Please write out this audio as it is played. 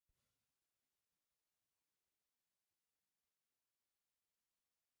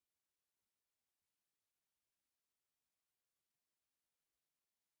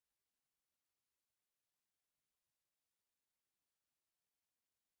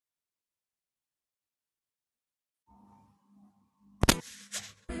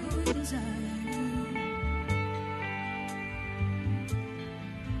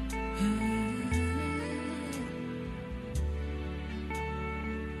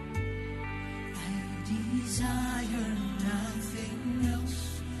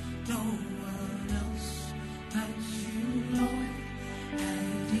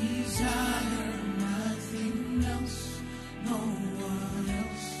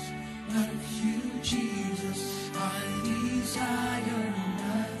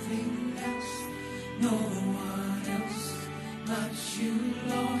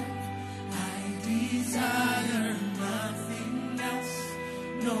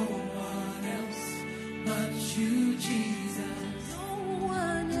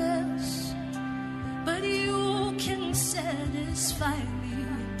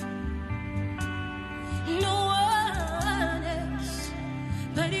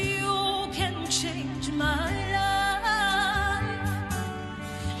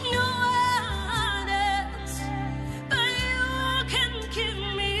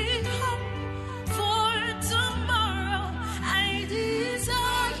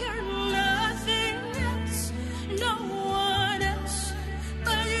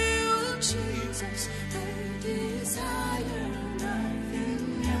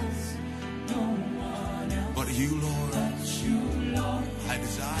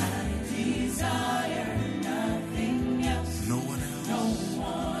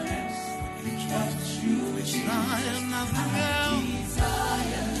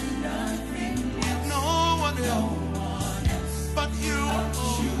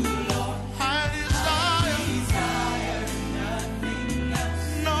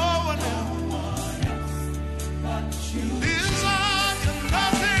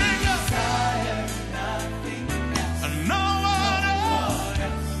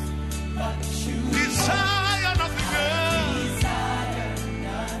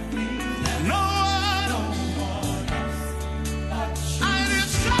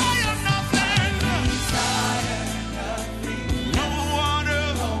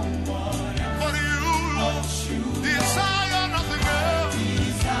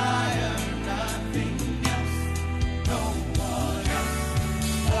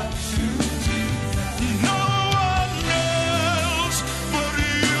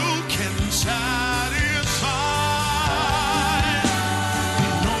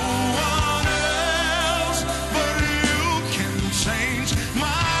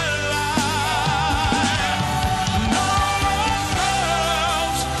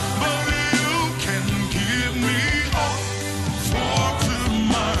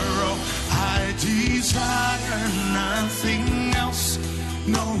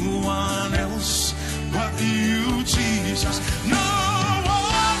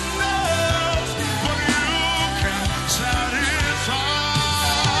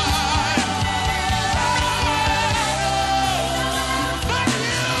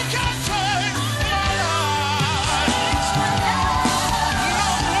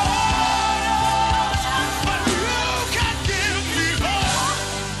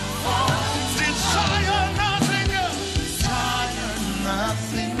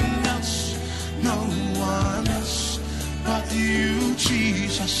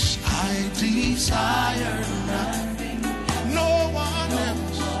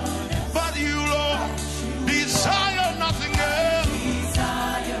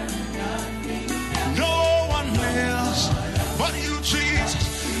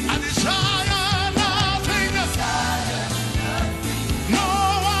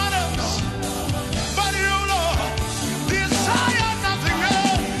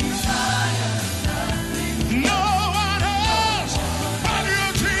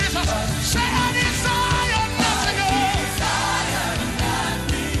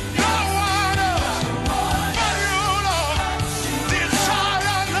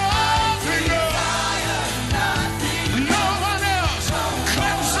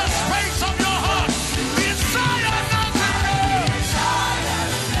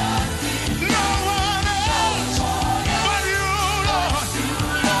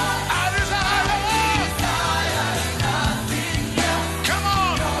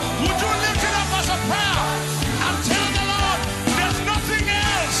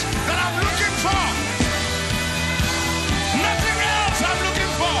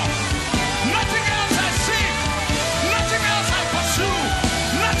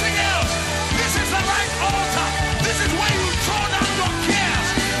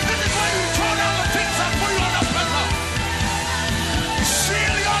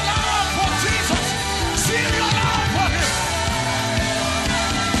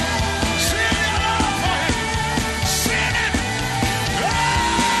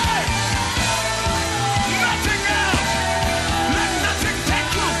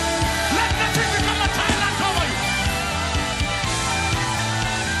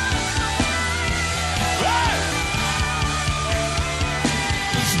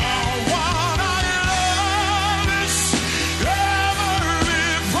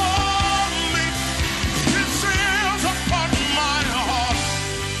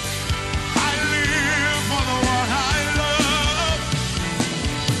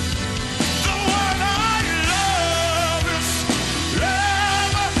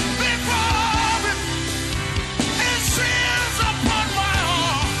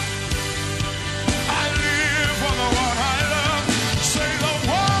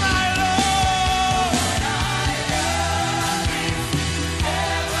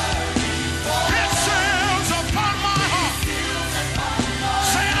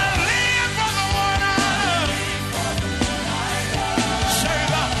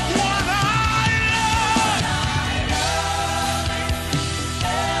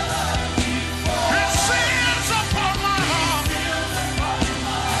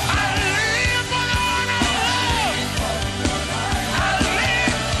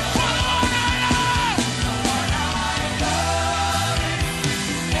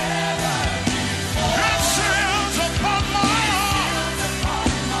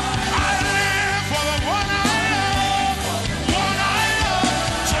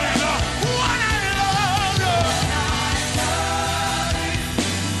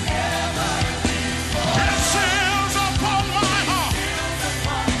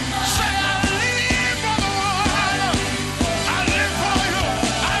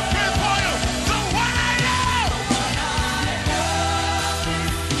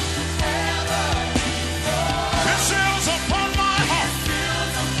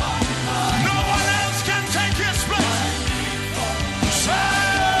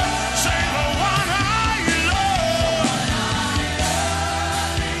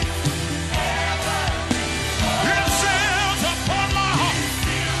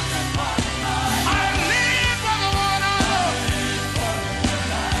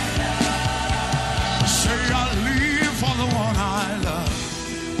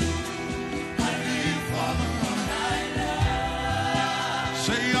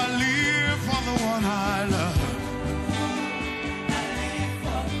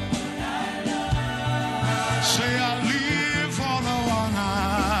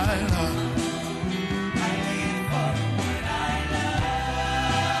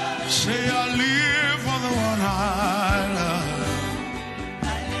Say I live for the one I love.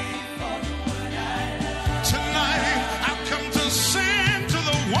 Tonight I've come to sing to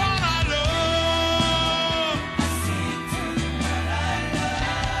the one I love.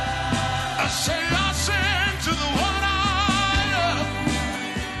 I say I sing to the one I love.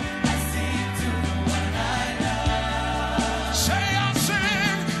 Say I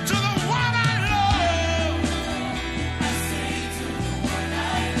sing to the one I love.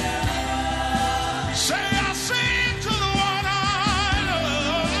 Say I sing to the one I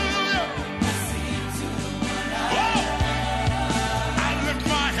love. Oh, I lift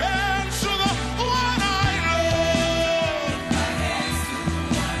my hands to the one I love.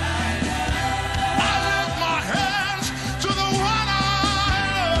 I lift my hands to the one I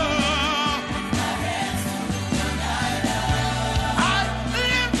love. I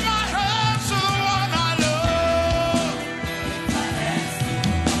lift my hands to the one I love.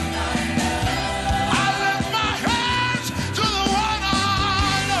 I lift my hands to the one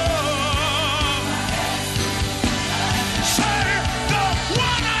I love. Say the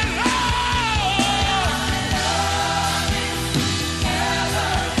one I love.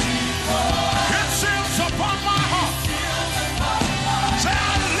 It seals upon my heart. Say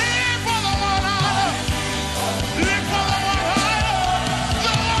I live for the one I love. Live for the one I love.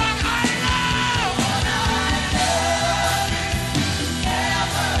 The one I love.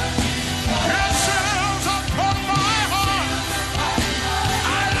 It seals upon my heart.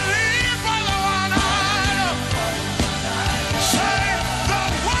 I live for the one I love. Say the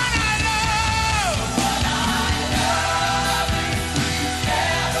one I love.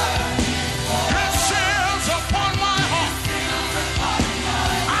 It seals upon my heart.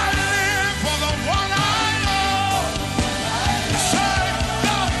 I live for the one I love. Say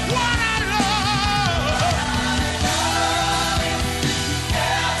the one I love.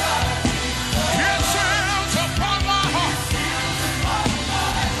 It seals upon my heart.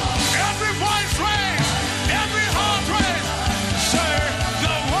 Every voice raised, every heart raised. Say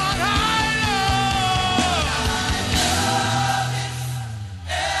the one I love.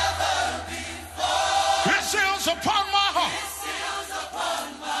 It seals upon my heart.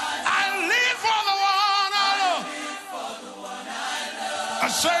 I live for the one I love. I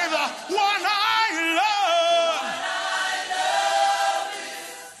say the one I love.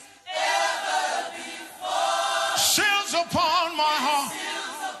 Seals upon my heart.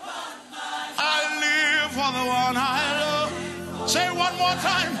 I live for the one I love. Say it one more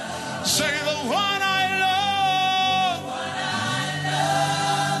time. Say the one I love.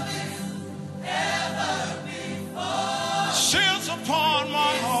 Seals upon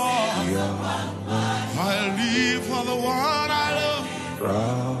my heart. I live for the one I love.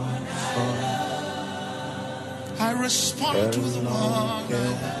 I respond to the one I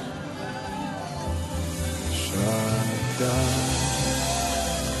love.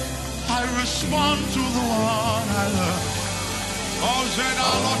 I respond to the one I love. Oh, Zena,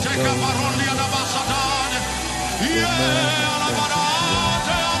 no take a barondi and a basatan. Yeah,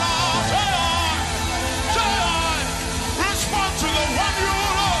 respond to the one you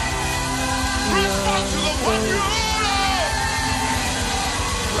love. Respond to the one you love.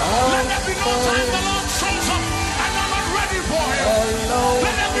 Let there be no time the Lord shows up and I'm not ready for him.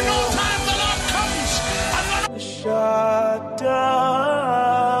 Let there be no time the Lord comes and I'm not.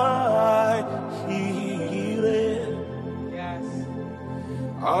 Shaddai, healing. Yes.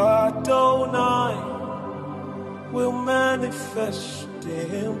 Adonai will manifest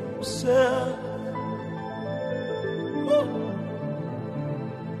himself. Woo.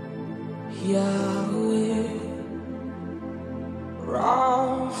 Yahweh,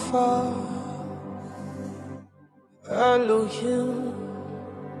 Rapha, Elohim,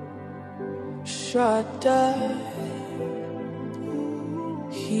 Shaddai,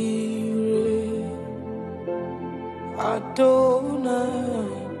 Jireh, Adonai,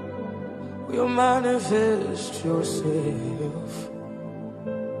 will manifest yourself.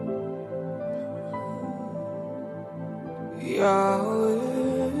 Yahweh,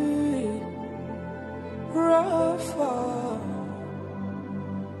 Rapha,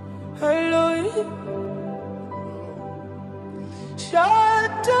 Elohim,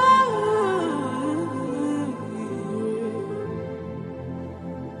 Shaddai,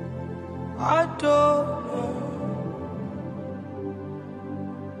 Adonai,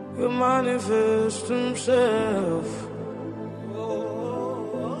 will manifest himself.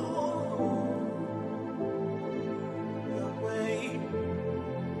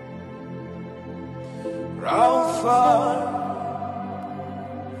 Rapha,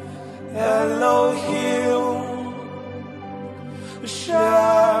 Elohim,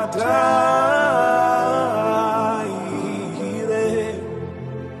 Shaddai,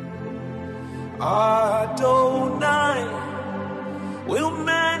 Adonai will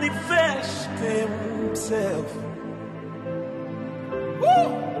manifest himself. Woo!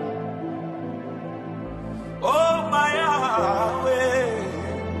 Oh my Yahweh,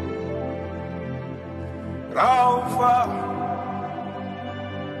 Rapha,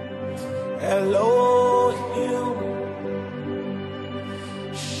 Elohim,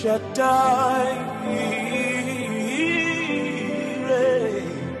 Shaddai,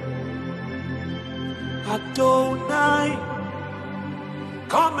 Adonai,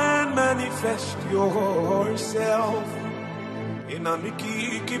 come and manifest yourself.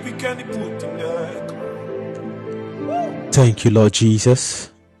 Thank you, Lord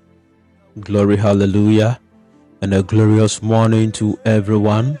Jesus. Glory, hallelujah, and a glorious morning to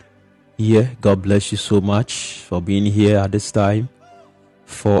everyone here. God bless you so much for being here at this time,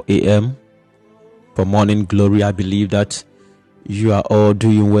 4 a.m. for morning glory. I believe that you are all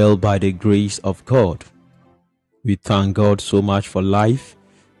doing well by the grace of God. We thank God so much for life.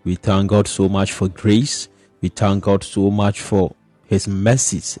 We thank God so much for grace. We thank God so much for his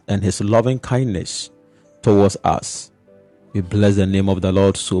mercies and his loving kindness towards us. We bless the name of the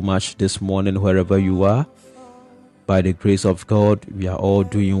Lord so much this morning, wherever you are. By the grace of God, we are all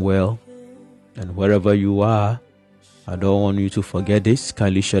doing well. And wherever you are, I don't want you to forget this.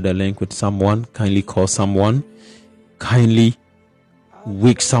 Kindly share the link with someone. Kindly call someone. Kindly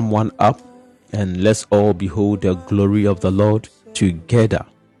wake someone up. And let's all behold the glory of the Lord together.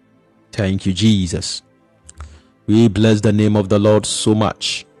 Thank you, Jesus. We bless the name of the Lord so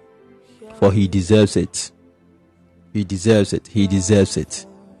much, for he deserves it. He deserves it. He deserves it.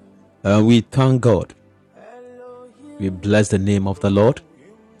 And we thank God. We bless the name of the Lord.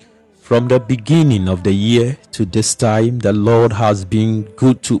 From the beginning of the year to this time, the Lord has been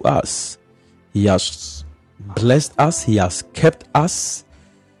good to us. He has blessed us. He has kept us,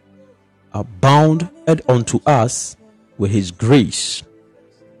 abounded unto us with his grace.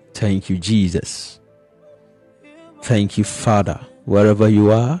 Thank you, Jesus. Thank you, Father. Wherever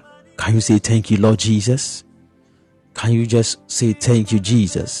you are, can you say thank you, Lord Jesus? Can you just say thank you,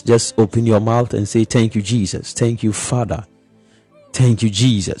 Jesus? Just open your mouth and say thank you, Jesus. Thank you, Father. Thank you,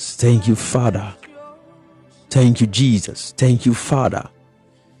 Jesus. Thank you, Father. Thank you, Jesus. Thank you, Father.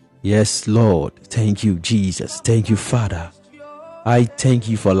 Yes, Lord. Thank you, Jesus. Thank you, Father. I thank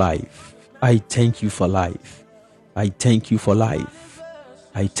you for life. I thank you for life. I thank you for life.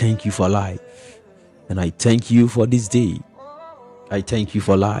 I thank you for life. And I thank you for this day. I thank you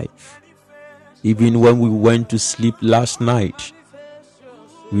for life. Even when we went to sleep last night,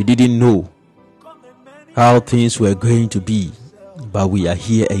 we didn't know how things were going to be. But we are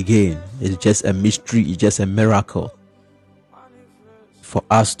here again. It's just a mystery. It's just a miracle for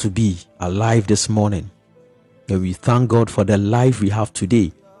us to be alive this morning. And we thank God for the life we have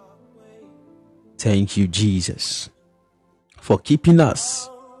today. Thank you, Jesus, for keeping us.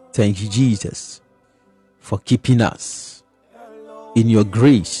 Thank you, Jesus, for keeping us in your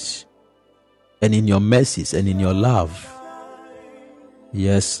grace and in your mercies and in your love.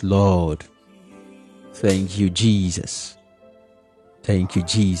 Yes, Lord. Thank you, Jesus. Thank you,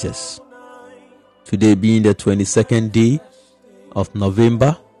 Jesus. Today being the 22nd day of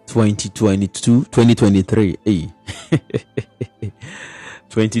November 2023.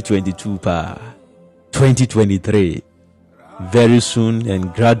 2022 pa. 2023. Very soon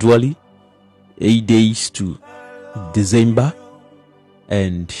and gradually 8 days to December.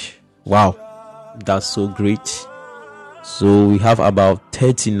 And wow, that's so great. So we have about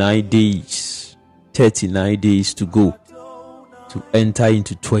 39 days to go to enter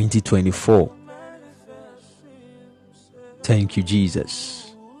into 2024. Thank you,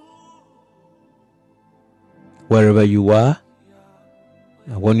 Jesus. Wherever you are,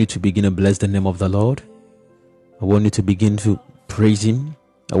 I want you to begin to bless the name of the Lord. I want you to begin to praise him.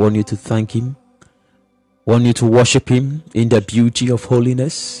 I want you to thank him. I want you to worship him in the beauty of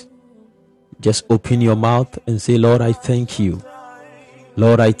holiness. Just open your mouth and say, Lord, I thank you.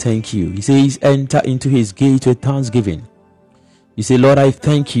 Lord, I thank you. He says, enter into his gate with thanksgiving. You say, Lord, I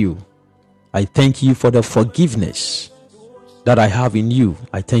thank you. I thank you for the forgiveness that I have in you.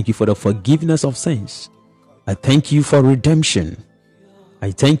 I thank you for the forgiveness of sins. I thank you for redemption.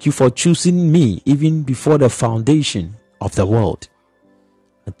 I thank you for choosing me even before the foundation of the world.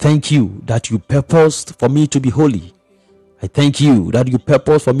 I thank you that you purposed for me to be holy. I thank you that you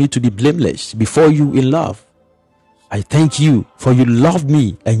purposed for me to be blameless before you in love. I thank you for you loved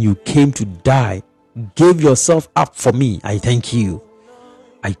me and you came to die, gave yourself up for me. I thank you.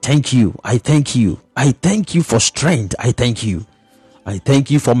 I thank you. I thank you. I thank you for strength. I thank you. I thank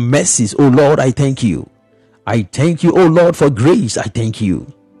you for mercies, oh Lord. I thank you. I thank you, oh Lord, for grace. I thank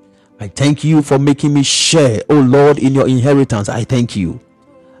you. I thank you for making me share, oh Lord, in your inheritance. I thank you.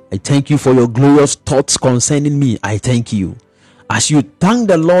 I thank you for your glorious thoughts concerning me. I thank you. As you thank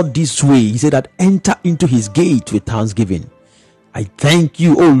the Lord this way, he said that enter into his gate with thanksgiving. I thank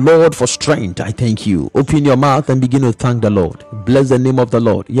you, oh Lord, for strength. I thank you. Open your mouth and begin to thank the Lord. Bless the name of the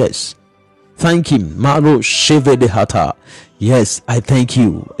Lord. Yes. Thank him. Maro Sheve de Hata. Yes, I thank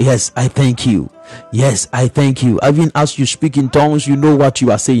you. Yes, I thank you. Yes, I thank you. Even as you speak in tongues, you know what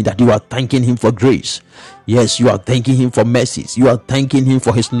you are saying, that you are thanking him for grace. Yes, you are thanking him for mercies. You are thanking him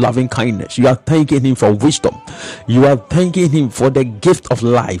for his loving kindness. You are thanking him for wisdom. You are thanking him for the gift of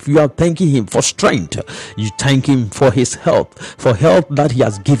life. You are thanking him for strength. You thank him for his health that he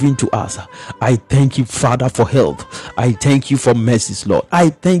has given to us. I thank you, Father, for health. I thank you for mercies, Lord. I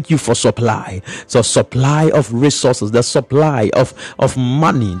thank you for supply. So supply of resources, the supply of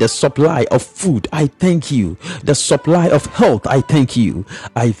money, the supply of food. I thank you. The supply of health. I thank you.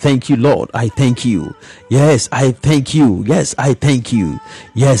 I thank you, Lord. I thank you. Yes, I thank you. Yes, I thank you.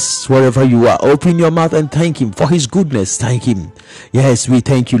 Yes, wherever you are, open your mouth and thank him for his goodness. Thank him. Yes, we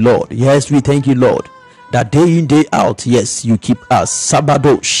thank you, Lord. Yes, we thank you, Lord. That day in, day out, yes, you keep us.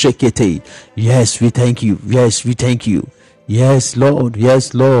 Sabado shekete. Yes, we thank you. Yes, we thank you. Yes, Lord.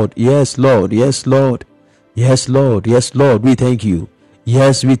 Yes, Lord. Yes, Lord. Yes, Lord. Yes, Lord. Yes, Lord. We thank you.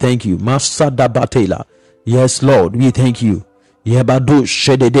 Yes, we thank you. Masada Batela. Yes, Lord. We thank you. Yebado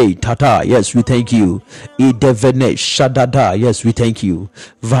Shedede Tata. Yes, we thank you. Idevene Shadada. Yes, we thank you.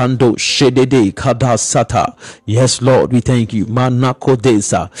 Vando Shedede Kadasata. Yes, Lord, we thank you. Manako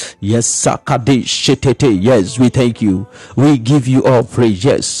Desa. Yes, Sakade Shetete. Yes, we thank you. We give you all praise.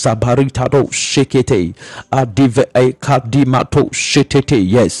 Yes, Sabaritado Shekete. Adive Kadimato Shetete.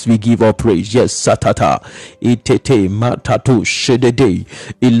 Yes, we give all praise. Yes, Satata. Itete Matatu Shedede.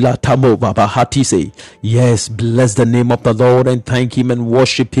 Ilatamo Babahatise. Yes, bless the name of the Lord and thank him and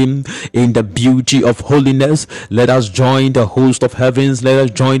worship him in the beauty of holiness. Let us join the host of heavens. Let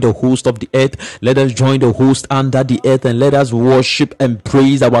us join the host of the earth. Let us join the host under the earth, and let us worship and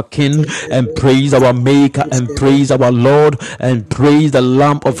praise our King and praise our Maker and praise our Lord and praise the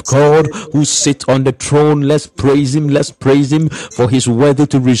Lamb of God who sits on the throne. Let's praise him. Let's praise him, for he's worthy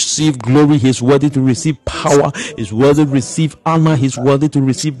to receive glory. He's worthy to receive power. He's worthy to receive honor. He's worthy to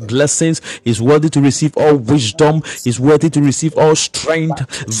receive blessings. He's worthy to receive all wisdom. He's worthy to receive all strength.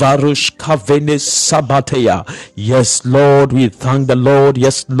 Varush Kavene Sabatea. Yes, Lord, we thank the Lord.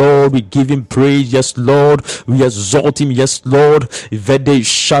 Yes, Lord, we give him praise. Yes, Lord, we exalt him. Yes, Lord, Vede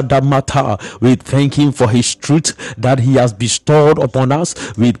Shadamata. We thank him for his truth that he has bestowed upon us.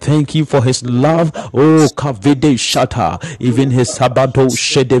 We thank him for his love. Oh, Kavede Shata. Even his Sabato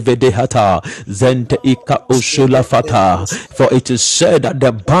Shedevede Hata. Zente Ika Oshula Fata. For it is said that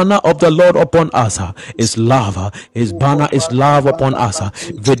the banner of the Lord upon us is love. His banner is love upon us.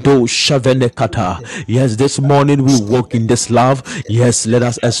 Vedo Shavenekata. Yes, this morning we walk in this love. Yes, let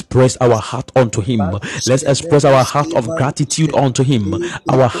us express our heart unto him. Let's express our heart of gratitude unto him.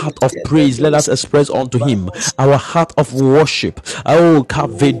 Our heart of praise, let us express unto him. Our heart of worship. Oh,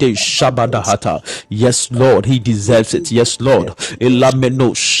 Kavede Shabadahata. Yes, Lord, he deserves it. Yes, Lord.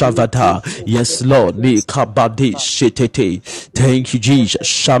 Elameno Shavada. Yes, Lord. Kabade Shetete. Thank you, Jesus.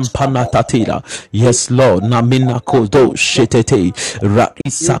 Shampana Tatila. Yes, Lord. Namina Kodo Shetete.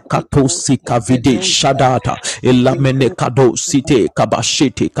 Raisakato Sikavide Shadata. Elamene Kado Site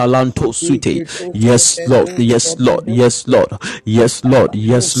Kabashete Kalanto Sute. Yes, Lord. Yes, Lord. Yes, Lord. Yes, Lord.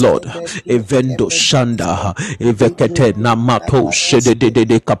 Yes, Lord. Evendo Shanda. Evekete Namato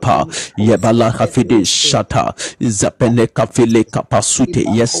Shedede Kapa. Yebala Hafide Shata. Zapene Kafile Kapasute.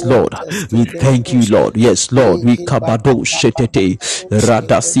 Yes, Lord. We thank you, Lord. Yes, Lord. We kabado shetete.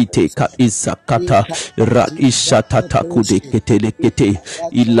 Radasite ka isakata. Radishatata kudekete kete.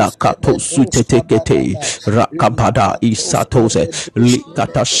 Ilakato sutete kete. Rakabada isatose.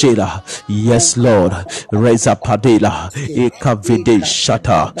 Likata shela. Yes, Lord. Reza padela. Ekavide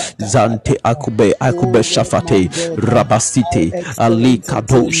shata. Zante akube shafate. Rabasite.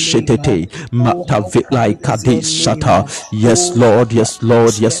 Alikado shetete. Mata vilai kade shata. Yes, Lord. Yes,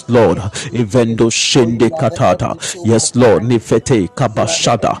 Lord. Yes, Lord. Evendo shende katata. Yes, Lord. Nifete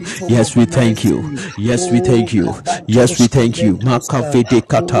kabashada. Yes, we thank you. Yes, we thank you. Yes, we thank you. Makavede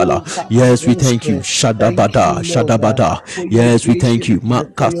katala. Yes, we thank you. Shadabada, shadabada. Yes, we thank you.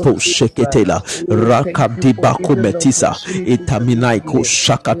 Makato sheketela. Rakadibako metisa. Itaminaiko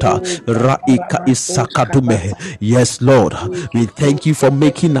shakata. Raika isakadume. Yes, Lord, we thank you for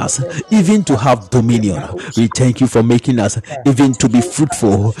making us even to have dominion. We thank you for making us even to be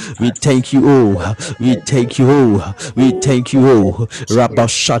fruitful. We thank you, oh, we thank you, oh, we thank you, oh,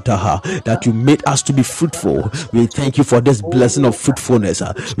 Rabashataha, that you made us to be fruitful. We thank you for this blessing of fruitfulness.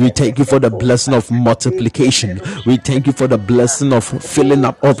 We thank you for the blessing of multiplication. We thank you for the blessing of filling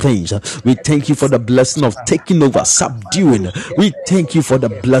up all things. We thank you for the blessing of taking over, subduing. We thank you for the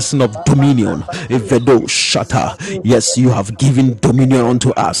blessing of dominion. Evedo shata. Yes, you have given dominion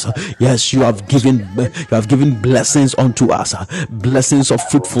unto us. Yes, you have given blessings unto us, blessings of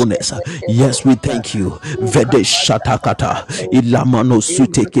fruitfulness. Yes, we thank you. Vede shatakata ilamano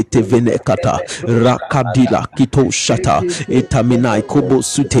sutekete venekata rakadila kito shata itaminai kobo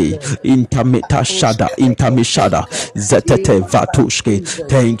sute intameta shada intamishada zetete vatushke.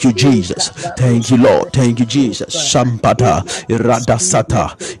 Thank you, Jesus. Thank you, Lord. Thank you, Jesus. Shampata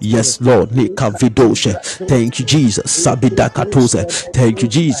iradasata. Yes, Lord. Nikavidoshe. Thank you, Jesus. Sabidakatose. Thank you,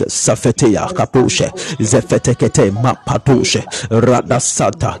 Jesus. Safeteya kaposhe zefetekete mapatoshe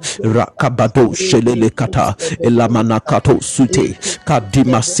radasata rakabadoshe lelekata elamanakato sute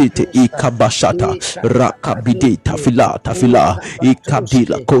kadima site ikabashata rakabide tafila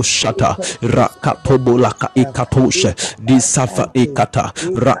ikadila koshata rakatobolaka ikatoshe disafa ikata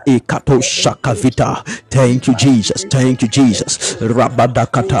raikatosha kavita. Thank you, Jesus. Thank you, Jesus.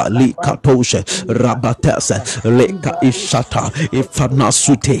 Rabadakata likatoshe rabatase leka ishata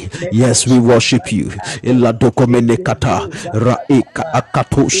ifanasute. Yes, we worship you. Ila dokomenekata raika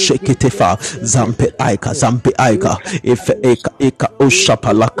akato sheketefa zampe aika efe eka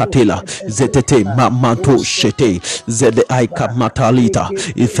oshapalakatela zetete mamanto shete zede aika matalita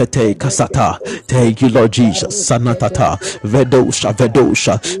ifete kasata. Thank you, Lord Jesus. Sanatata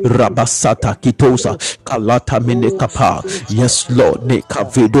vedosha rabasata kitosa kalata menekapa. Yes, Lord. Neka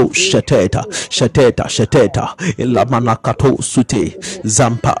vedo sheteta ila manakato sute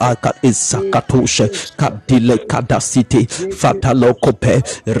zampa aka isakatoshe kadile kadasite fatalokope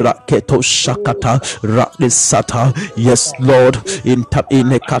raketo shakata rakisata. Yes, Lord.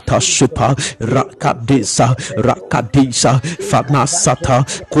 Inekata shupa rakadisa fanasata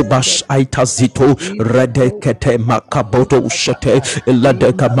kubash aitazito redekete makaboto shete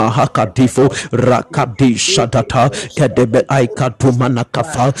iladeka mahakadifo rakadisha data kedebe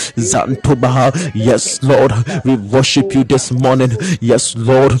aikadumanakafa zantubaha. Yes, Lord, we worship you this morning. Yes,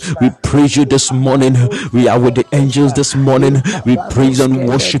 Lord, we praise you this morning. We are with the angels this morning. We praise and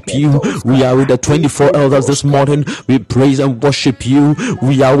worship you. We are with the 24 elders this morning. We praise and worship you.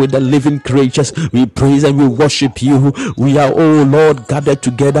 We are with the living creatures. We praise and we worship you. We are, oh Lord, gathered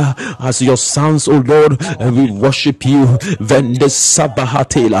together as your sons, oh Lord, and we worship you. Vende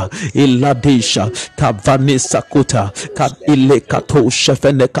sabahatela iladesha kavanesa kuta kad ilekato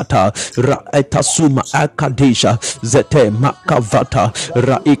shefenekata raetasuma akadesha zete makavata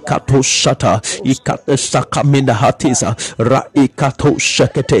raikato shata ikate sakamina hatisa raikato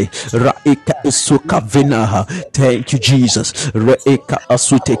shekete raika isukavinaha. Thank you, Jesus. Reika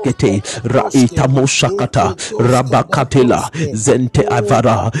asutekete raita moshakata rabakatela zente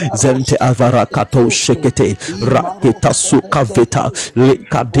avara kato shekete rakita sukavita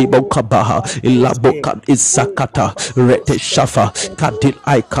lekadebo kabaha ilaboka isakata rete shafa kadil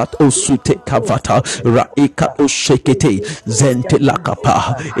aikat osute kavata raika oshekete zente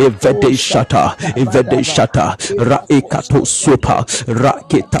lakapa evede shata raikato sopa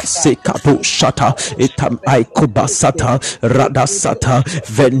rakita sekato shata etam aikubasata radasata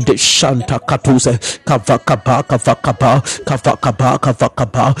vende shanta katuze kavakaba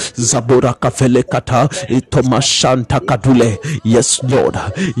zabura kafelekata itoma shanta kadule. Yes, Lord.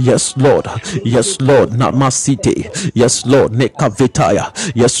 Yes, Lord. Yes, Lord. Namasite. Yes, Lord. Nekavitaya.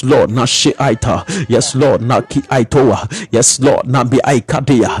 Yes, Lord. Nashi aita. Yes, Lord. Naki aitoa. Yes, Lord. Nambi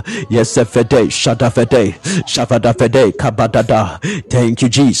aikadia. Yes, Evede Shadavede Shavadavede Kabadada. Thank you,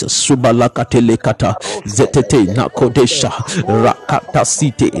 Jesus. Subalakatelekata Zetete Nakodesha Rakata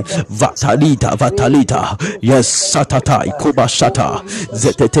City Vatalita. Yes, Satata Ikubashata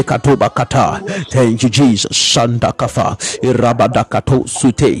Zetete Katobakata. Thank you, Jesus. Shandakafa Irabadakato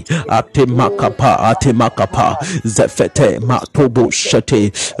Sute Atemakapa Zefete Matobo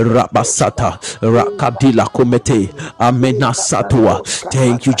Shete Rabasata Rakadila Komete Amena Satua.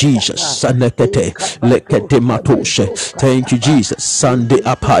 Thank you, Jesus. Sanekete Lekete Matoshe. Thank you, Jesus. Sande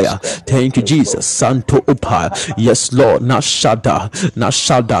Apaya. Thank you, Jesus. Santo Upaya. Yes, Lord. Nashada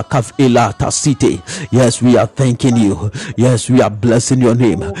Kav Ilata City. Yes, Yes, we are thanking you. Yes, we are blessing your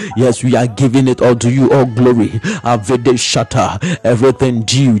name. Yes, we are giving it all to you, all glory. Avede Shata, everything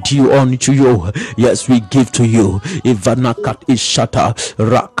due unto you. Yes, we give to you. Ivanakat Ishata,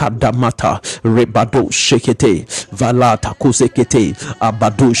 Rakadamata, Rebado Shekete, Valata Kusekete,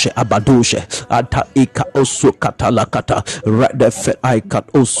 Abadoshe, Ata Ika Osu Katalakata, Redefe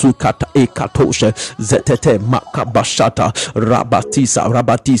Aikat Osu Kata Ekatoshe, Zetete Makabashata, Rabatisa,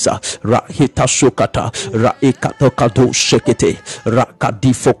 Rahita Shokata, Raekatokado Shekete,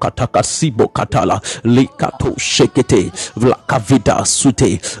 Rakadifo Katakasibo Katala, Likato Shekete, Vlakavida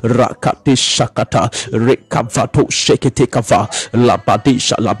Sute, Rakate Shakata, Rekavato Shekete Kava,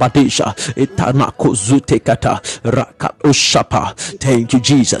 Labadisha, Etanako Zute Kata, Rakato Shapa. Thank you,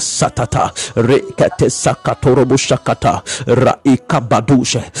 Jesus. Satata, Rekate Sakatorobo Shakata,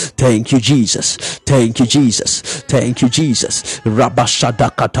 Raikabadushe. Thank you, Jesus. Thank you, Jesus. Thank you, Jesus.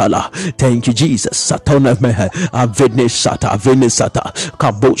 Rabashada Katala. Thank you, Jesus. Satana Mehe, Avenesata,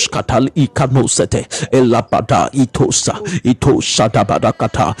 Kabosh Katal Ikanosete, Elabada Itosa,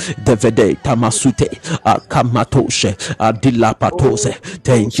 Shadabadakata, Devede Tamasute, Akamatoshe, Adilapatose.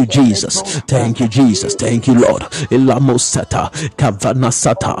 Thank you, Jesus. Thank you, Jesus. Thank you, Lord. Elamosata,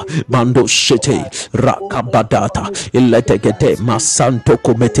 Kavanasata, Mando Shete, Rakabadata, Eletegete, Masanto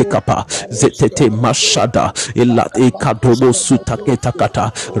Kometekapa, Zetete Mashada, Elat Ekadobo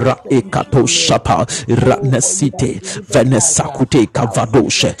Sutaketakata, Raekato Shapa, Ranesite, Venesakute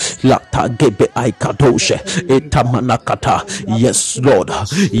Kavadoshe, Lata Gebe Aikadoshe, Etamanakata. Yes, Lord.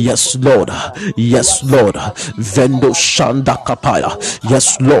 Yes, Lord. Yes, Lord. Vendo Shanda Kapaya.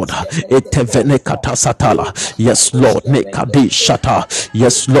 Yes, Lord. Etevenekata Satala. Yes, Lord. Nekadi Shata.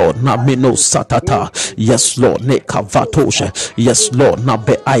 Yes, Lord. Namino Satata. Yes, Lord. Nekavatoshe. Yes, Lord.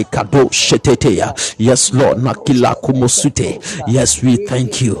 Nabe Aikado Shetetea. Yes, Lord. Nakila Kumosute. Yes, we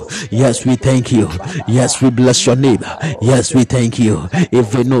thank you. Yes, we thank you. Yes, we bless your name. Yes, we thank you.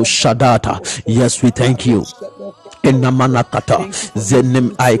 Eveno Shadata. Yes, we thank you. Enamanakata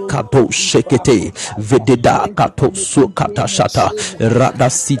zenem aikato shekete vededa kato sukata shata rada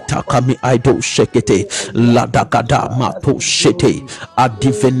sita kami aido shekete ladagada mato shete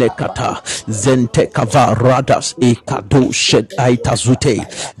adivenekata zente kava radas ekado shed aitazute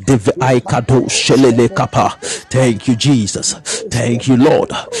deve aikado shelele kapa. Thank you, Jesus. Thank you,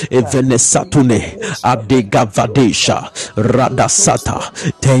 Lord. Evenesatune adegavadesha radasata.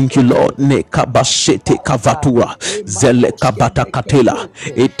 Thank you, Lord. Nekabashete kavatura zele kabata katela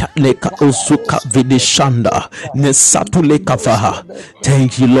etaleka usuka vidishanda nesatule kavaha.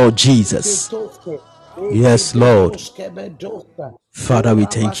 Thank you, Lord Jesus. Yes, Lord. Father, we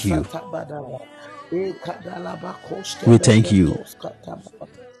thank you. We thank you.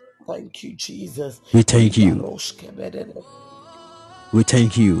 Thank you, Jesus. We thank you. We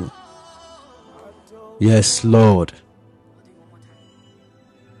thank you. Yes, Lord.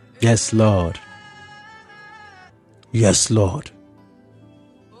 Yes, Lord. Yes, Lord.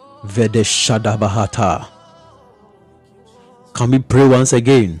 Vede Shadabahata. Can we pray once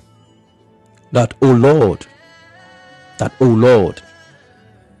again that, oh Lord,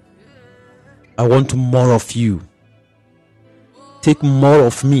 I want more of you. Take more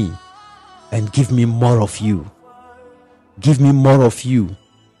of me and give me more of you. Give me more of you.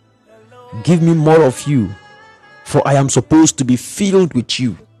 Give me more of you. For I am supposed to be filled with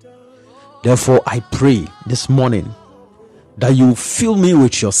you. Therefore, I pray this morning that you fill me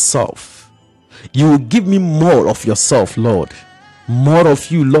with yourself. You will give me more of yourself, Lord. More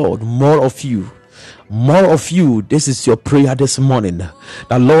of you, Lord. More of you. More of you. This is your prayer this morning.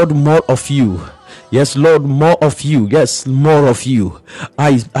 That, Lord, more of you. Yes, Lord, more of you. Yes, more of you.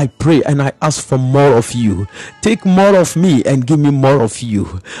 I pray and I ask for more of you. Take more of me and give me more of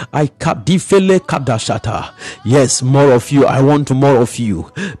you. I kadifele kadashata. Yes, more of you. I want more of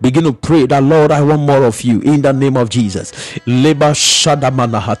you. Begin to pray that, Lord, I want more of you in the name of Jesus. Leba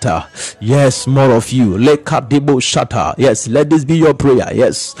shadamanahata. Yes, more of you. Lekadibo shata. Yes, let this be your prayer.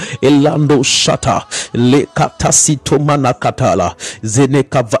 Yes. Elando shata. Lekatasito manakatala.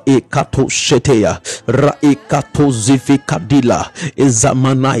 Zenekava ekato sheteya. Raikato zivikadila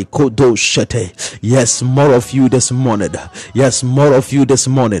izamanai kodo shete. Yes, more of you this morning. Yes, more of you this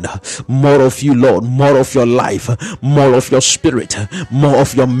morning. More of you, Lord. More of your life. More of your spirit. More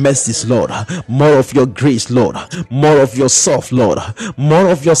of your mercies, Lord. More of your grace, Lord. More of yourself, Lord. More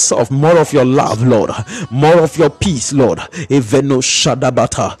of yourself. More of your love, Lord. More of your peace, Lord. Eveno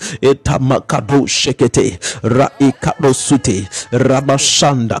shadabata etamakado shekete raikado sute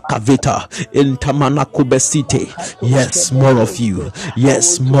rabashanda kavita in Intamana kubesite. Yes, more of you.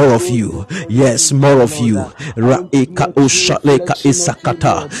 Yes, more of you. Yes, more of you. Raika ushaleka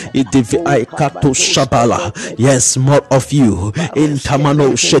isakata. Idivi aikato shabala. Yes, more of you.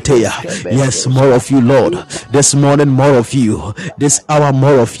 Intamano sheteya. Yes, more of you, Lord. This morning, more of you. This hour,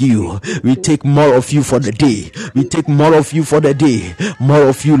 more of you. We take more of you for the day. We take more of you for the day. More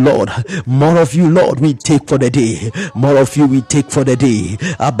of you, Lord. More of you, Lord. We take for the day. More of you, we take for the day.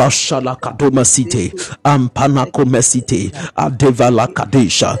 Abashala kadoma city. Ampanako mesite. Adevala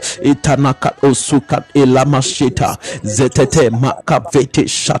kadesha. Itanaka osukat elamasheta. Zetete makavete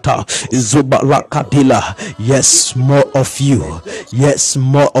shata. Zubala kadila. Yes, more of you. Yes,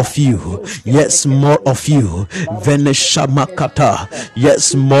 more of you. Yes, more of you. Veneshamakata.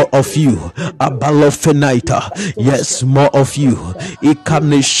 Yes, more of you. Abalofenaita. Yes, more of you.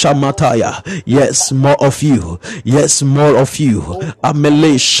 Ikane shamataya. Yes, more of you. Yes, more of you.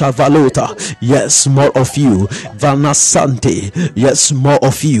 Amele shavalota. Yes, more of you. Vanasante. Yes, more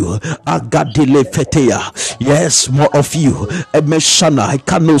of you. Agadile fetea. Yes, more of you. Emeshana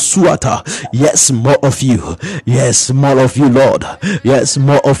ikano suata. Yes, more of you. Yes, more of you, Lord. Yes,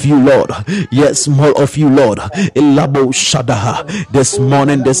 more of you, Lord. Yes, more of you, Lord. Elabo shadaha. This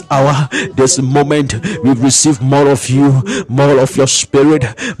morning, this hour, this moment, we receive more of you, more of your spirit,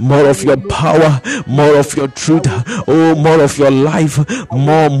 more of your power, more of your truth, oh, more of your life,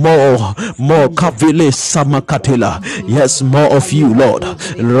 more kavile samakatela. Yes, more of you, Lord.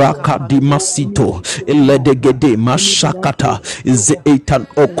 Rakadimasito eledegede mashakata zeetan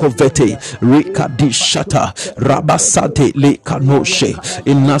okovete rikadishata rabasate le kanoshe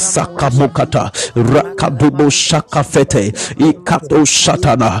inasakamokata rakadubo shakafete ikato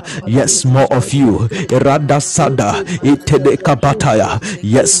shatana. Yes, more of you. Radasada itedekabataya.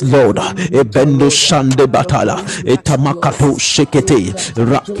 Yes, Lord. Ebendo shande batala etamakato shekete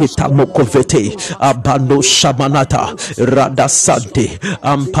rakita mokovete abando shamanata radasante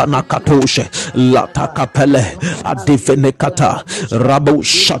ampanakatoshe latakapele adifenekata rabo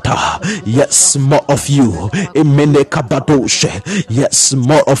shata. Yes, more of you. Emenekabadoshe. Yes,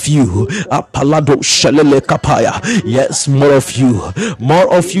 more of you. Apalado shelele kapaya. Yes, more of you.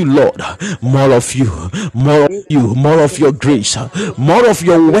 More of you, Lord. More of you. More of you. More of your grace. More of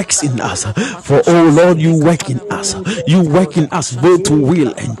your works in us. For oh Lord, you work in us. You work in us both to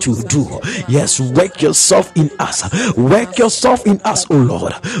will and to do. Yes, work yourself in us. Work yourself in us, oh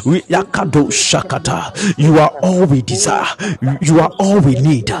Lord. We yakado shakata. You are all we desire. You are all we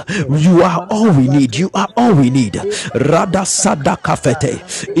need. You are all we need. You are all we need. Rada sada kafete.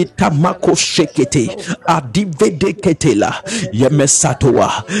 Itamako shekete. Adivede ketela.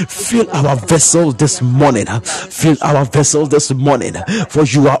 Yemesatoa. Fill our vessels this morning. Fill our vessels this morning. For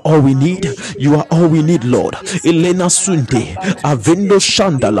you are all we need. You are all we need, Lord. Elena Sunte. Avendo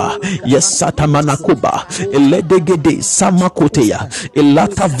Shandala. Yes, Satamanakuba. Eledegede Samakotea.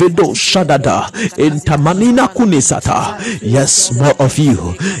 Elata Vedo Shadada. Entamanina Kunisata. Yes, more of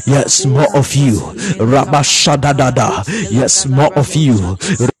you. Yes, more of you. Rabashadadada. Yes, more of you.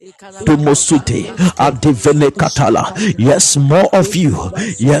 Tumosute Adivene Katala. Yes, more of you.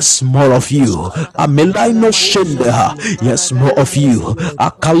 Yes, more of you. Amelaino Shendeha. Yes, more of you.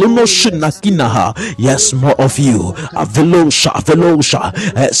 Akaluno Shinakinaha. Yes, more of you. Avelosha.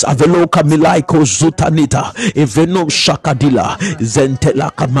 Yes, Aveloka Milaiko Zutanita. Eveno Shakadila.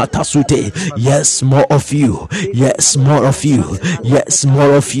 Zentela Kamatasute. Yes, more of you. Yes, more of you. Yes,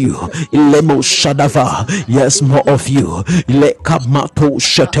 more of you. Ilemo Shadava. Yes, more of you. Lekamato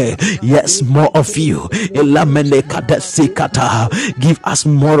Shete. Yes, more of you. Elamene Kadesikata. Give us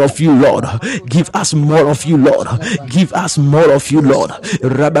more of you, Lord. Give us more of you, Lord. Give us more of you, Lord.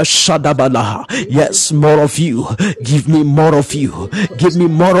 Rabashadabala. Yes, more of you. Give me more of you. Give me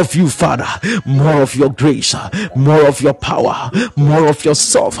more of you, Father. More of your grace. More of your power. More of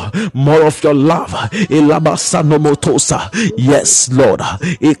yourself. More of your love. Elabasanomotosa. Yes, Lord.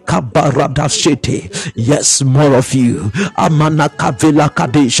 Ekabaradashete. Yes, more of you. Amanakavila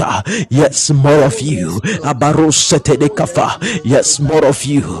kadesha. Yes, more of you. Abarosete de kafa. Yes, more of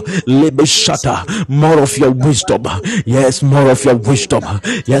you. Lebeshata. More of your wisdom. Yes, more of your wisdom.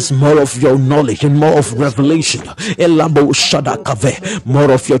 Yes, more of your knowledge and more of revelation. Elabo shadakave.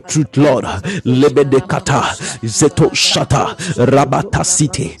 More of your truth, Lord. Lebedekata. Zeto shata. Rabata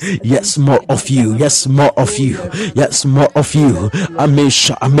city. Yes, more of you. Yes, more of you. Yes, more of you.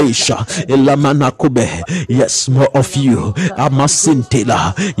 Amesha. Elamana kube. Yes, more of you.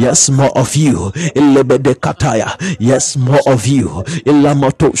 Amasintela. Yes, more of you. Ilebede kataya. Yes, more of you.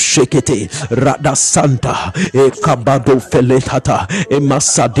 Ilamoto shekete. Rada Santa. Ekabado feletata.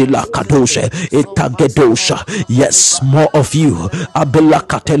 Emasadila kadoshe. Etagedosha. Yes, more of you. Abela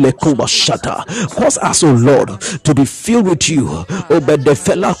katele kubashata. Cause us, O Lord, to be filled with you.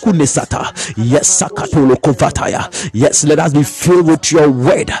 Obedefela kunesata. Yes, sakatolo kovataya. Yes, let us be filled with your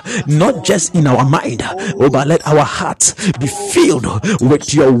word, not just in our mind, but let our hearts be filled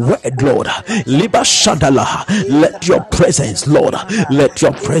with your word, Lord. Liba Shadala, let your presence, Lord, let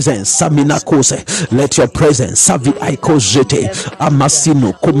your presence, Samina Kose, let your presence, Savi Aiko Jete,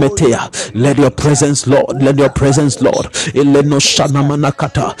 Amasino Kometea, let your presence, Lord, let your presence, Lord, Eleno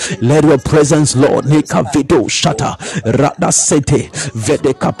Shanamanakata, let your presence, Lord, Nika Vido Shata, Rada Sete,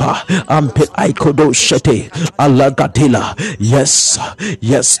 Vedekapa, Ampe Aikodo Shete, Alagadila, yes,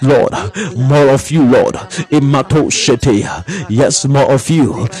 yes, Lord, more of you, Lord, Imato Shete, yes, more of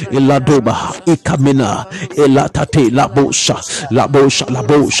you, Iladoba, Ikamina, Elatate, Labosha, Labosha,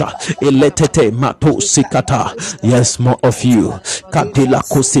 Labosha, Eletete, Mato Sikata, yes, more of you, Kadila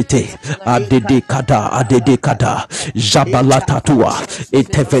Kosite, Adede Kada, Jabala Tatua,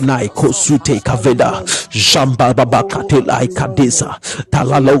 Etevenai Kosute Kaveda, Jamba Baba Katilai Kadisa,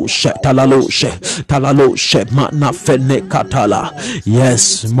 Talaloshe, Mana Fene Katala,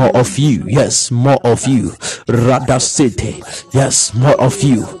 yes, more of you, yes, more of you, Rada City, yes, more of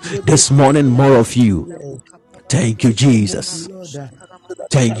you, this morning, more of you. Thank you, Jesus.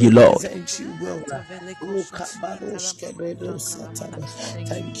 Thank you, Lord. Thank you, Lord.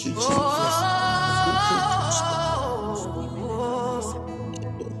 Thank you,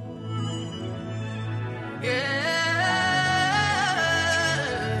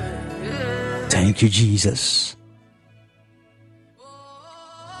 Thank you, Jesus.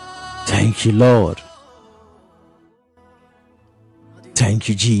 Thank you, Lord. Thank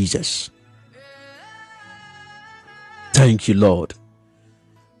you, Jesus. Thank you, Lord.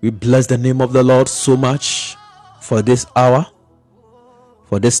 We bless the name of the Lord so much for this hour,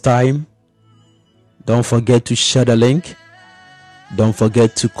 for this time. Don't forget to share the link. Don't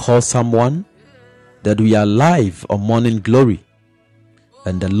forget to call someone that we are live on Morning Glory.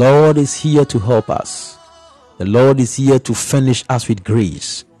 And the Lord is here to help us. The Lord is here to furnish us with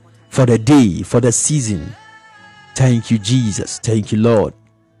grace for the day, for the season. Thank you, Jesus. Thank you, Lord.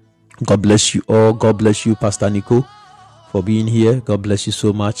 God bless you all. God bless you, Pastor Nico, for being here. God bless you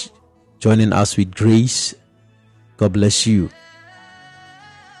so much. Joining us with grace. God bless you.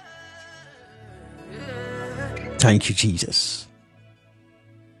 Thank you, Jesus.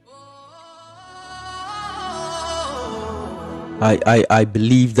 I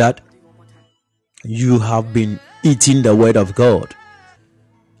believe that you have been eating the word of God.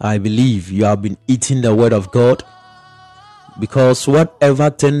 I believe you have been eating the word of God, because whatever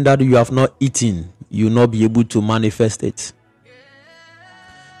thing that you have not eaten, you will not be able to manifest it.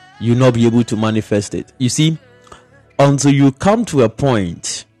 You will not be able to manifest it. You see, until you come to a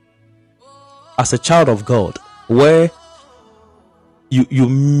point as a child of God where you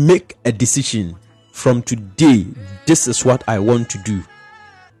make a decision, from today, this is what I want to do.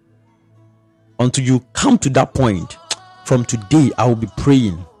 Until you come to that point, from today I will be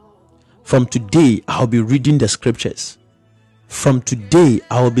praying. From today I will be reading the scriptures. From today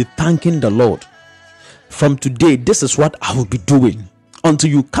I will be thanking the Lord. From today, this is what I will be doing. Until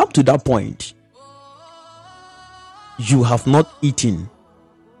you come to that point, you have not eaten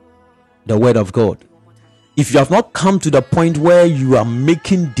the word of God. If you have not come to the point where you are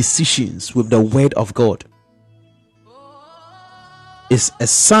making decisions with the word of God, it's a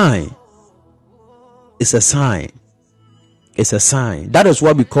sign. It's a sign. It's a sign. That is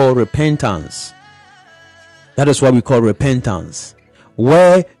what we call repentance. That is what we call repentance.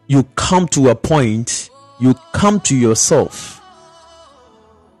 Where you come to a point, you come to yourself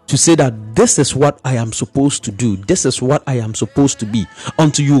to say that this is what I am supposed to do. This is what I am supposed to be.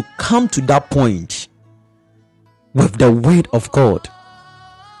 Until you come to that point with the word of God.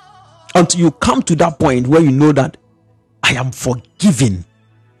 Until you come to that point where you know that I am forgiven.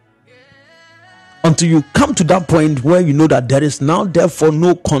 Until you come to that point where you know that there is now therefore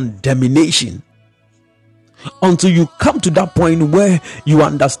no condemnation. Until you come to that point where you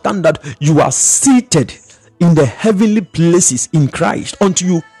understand that you are seated in the heavenly places in Christ.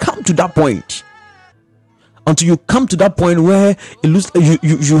 Until you come to that point. Until you come to that point where it looks,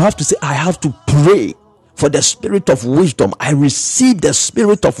 you have to say, I have to pray for the spirit of wisdom. I receive the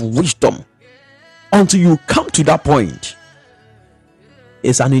spirit of wisdom. Until you come to that point,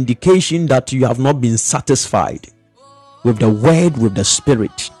 it's an indication that you have not been satisfied with the word, with the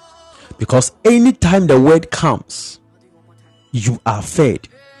spirit. Because anytime the word comes, you are fed.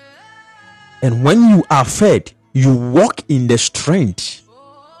 And when you are fed, you walk in the strength,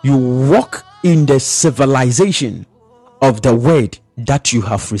 you walk in the civilization of the word that you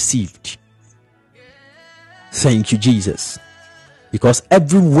have received. Thank you, Jesus. Because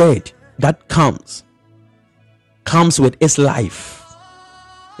every word that comes with its life.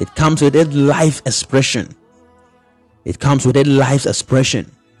 It comes with its life expression. It comes with its life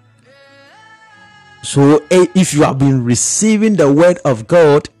expression. So if you have been receiving the word of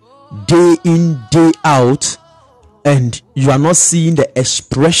God day in, day out, and you are not seeing the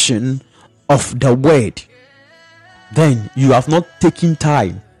expression of the word, then you have not taken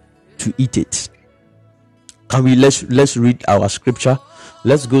time to eat it. Can we let's read our scripture?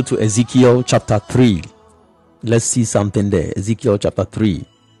 Let's go to Ezekiel chapter 3. Let's see something there. Ezekiel chapter 3.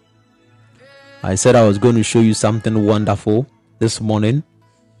 I said I was going to show you something wonderful this morning,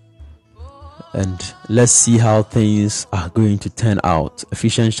 and let's see how things are going to turn out.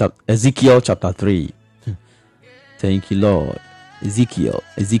 Ezekiel chapter 3. Thank you, Lord. Ezekiel.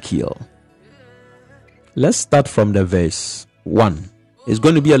 Let's start from the verse 1. It's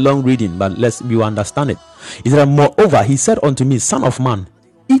going to be a long reading, but we understand it. He said, moreover, he said unto me, Son of man,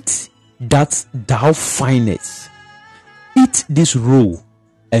 eat that thou findest. Eat this roll,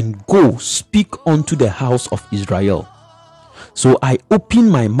 and go speak unto the house of Israel. So I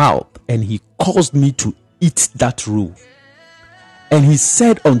opened my mouth, and he caused me to eat that roll. And he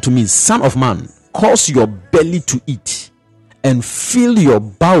said unto me, Son of man, cause your belly to eat, and fill your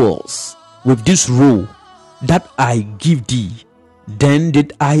bowels with this roll that I give thee. Then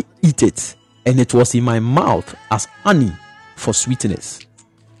did I eat it, and it was in my mouth as honey for sweetness.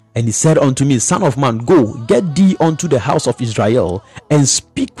 And he said unto me, Son of man, go, get thee unto the house of Israel, and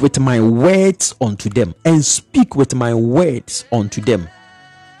speak with my words unto them. And speak with my words unto them.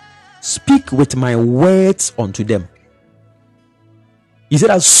 Speak with my words unto them. He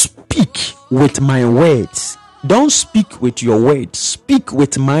said, speak with my words. Don't speak with your words. Speak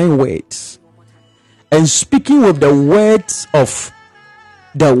with my words. And speaking with the words of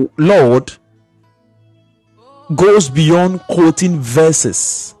the Lord goes beyond quoting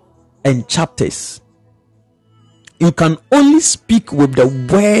verses and chapters. You can only speak with the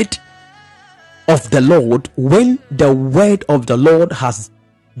word of the Lord when the word of the Lord has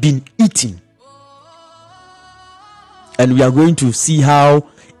been eaten. And we are going to see how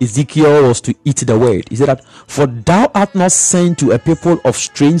Ezekiel was to eat the word. He said that, for thou art not sent to a people of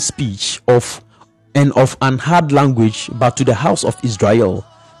strange speech, and of an hard language, but to the house of Israel,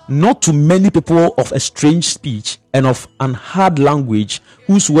 not to many people of a strange speech and of an hard language,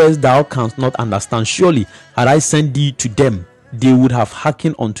 whose words thou canst not understand. Surely, had I sent thee to them, they would have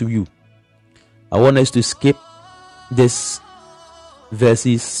hearkened unto you. I want us to skip these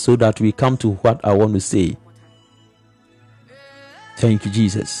verses so that we come to what I want to say. Thank you,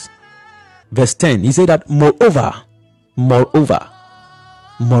 Jesus. Verse 10, he said that, moreover,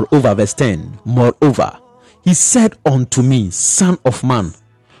 verse 10, moreover, he said unto me, Son of man,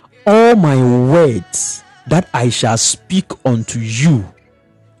 all my words that I shall speak unto you,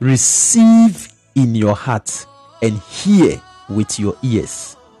 receive in your heart and hear with your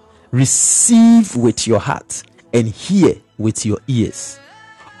ears. Receive with your heart and hear with your ears.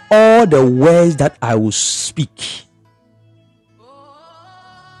 All the words that I will speak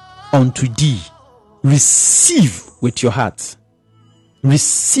unto thee, receive with your heart.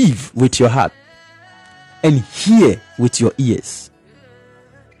 Receive with your heart and hear with your ears.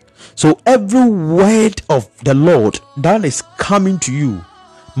 So every word of the Lord that is coming to you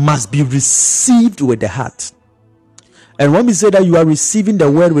must be received with the heart. And when we say that you are receiving the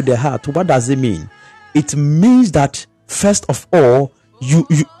word with the heart, what does it mean? It means that first of all, you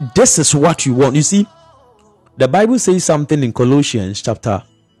this is what you want. You see, the Bible says something in Colossians chapter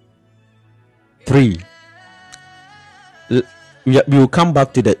 3. We will come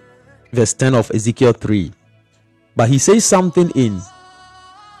back to the verse 10 of Ezekiel 3. But he says something in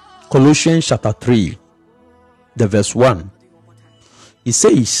Colossians chapter 3, the verse 1. He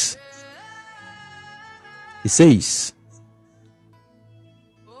says,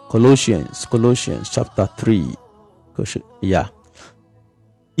 Colossians chapter 3. Yeah.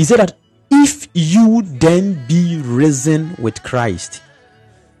 He said that, if you then be risen with Christ,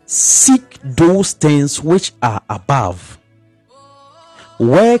 seek those things which are above,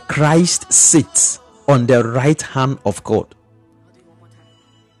 where Christ sits on the right hand of God.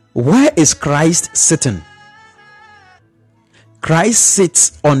 Where is Christ sitting? Christ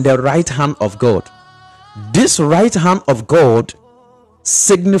sits on the right hand of God. This right hand of God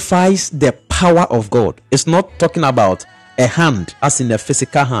signifies the power of God. It's not talking about a hand as in a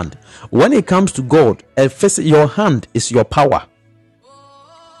physical hand. When it comes to God, your hand is your power.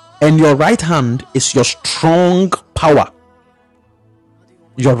 And your right hand is your strong power.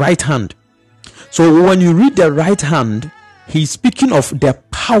 Your right hand. So when you read the right hand, he's speaking of the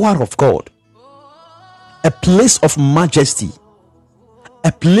power of God, a place of majesty,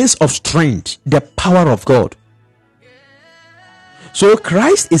 a place of strength, the power of God. So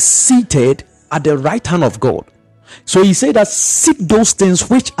Christ is seated at the right hand of God. So he said that seek those things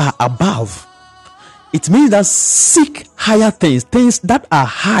which are above. It means that seek higher things, things that are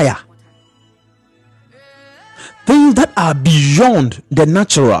higher, things that are beyond the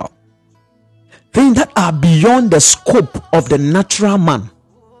natural, things that are beyond the scope of the natural man,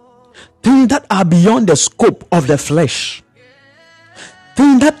 things that are beyond the scope of the flesh,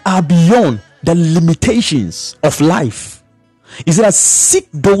 things that are beyond the limitations of life. He said, seek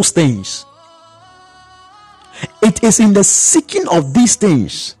those things. It is in the seeking of these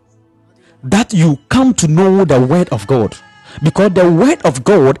things that you come to know the word of God, because the word of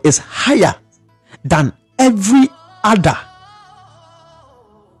God is higher than every other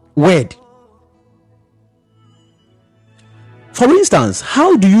word. For instance,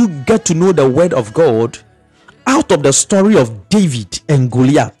 how do you get to know the word of God? Out of the story of David and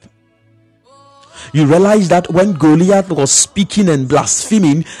Goliath. You realize that when Goliath was speaking and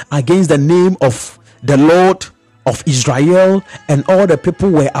blaspheming against the name of the Lord of Israel, and all the people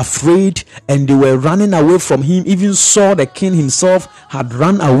were afraid and they were running away from him. Even Saul the king himself had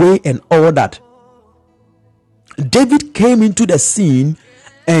run away and all that. David came into the scene,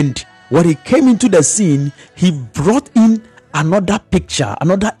 and when he came into the scene, he brought in another picture,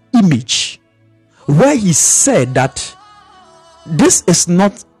 another image, where he said that this is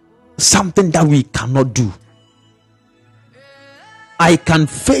not something that we cannot do. I can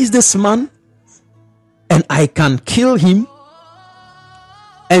face this man and I can kill him.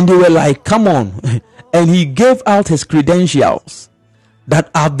 And they were like, come on. And he gave out his credentials that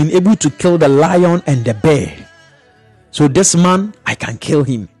I've been able to kill the lion and the bear. So this man, I can kill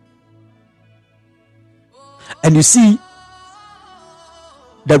him. And you see,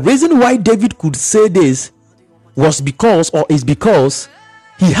 the reason why David could say this is because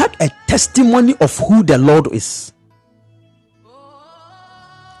he had a testimony of who the Lord is.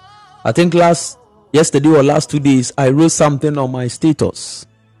 I think yesterday or last 2 days, I wrote something on my status.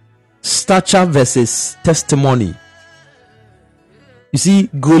 Stature versus testimony. You see,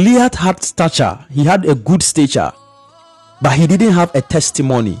 Goliath had stature. He had a good stature, but he didn't have a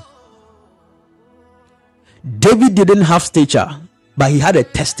testimony. David didn't have stature, but he had a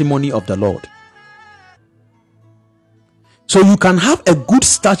testimony of the Lord. So you can have a good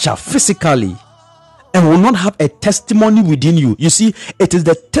stature physically and will not have a testimony within you. You see, it is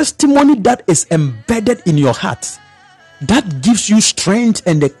the testimony that is embedded in your heart that gives you strength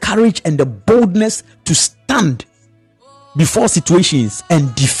and the courage and the boldness to stand before situations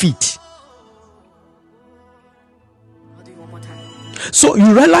and defeat. So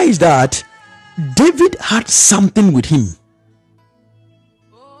you realize that David had something with him,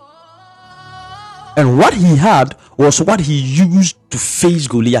 and what he had was what he used to face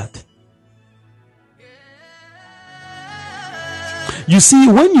Goliath. You see,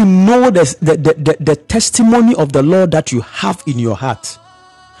 when you know the testimony of the Lord that you have in your heart,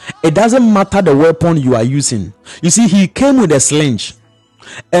 it doesn't matter the weapon you are using. You see, he came with a sling,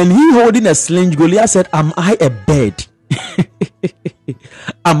 and he holding a sling, Goliath said, am I a bird?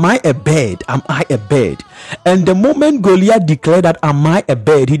 Am I a bird? Am I a bird? And the moment Goliath declared that, am I a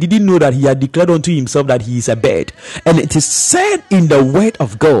bird, he didn't know that he had declared unto himself that he is a bird. And it is said in the word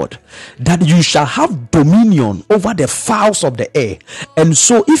of God that you shall have dominion over the fowls of the air. And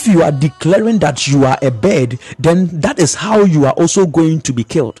so if you are declaring that you are a bird, then that is how you are also going to be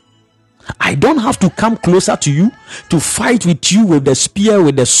killed. I don't have to come closer to you to fight with you with the spear,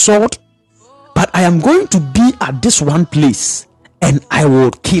 with the sword, but I am going to be at this one place and I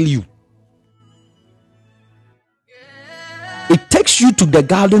will kill you. It takes you to the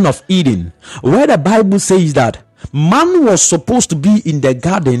Garden of Eden, where the Bible says that man was supposed to be in the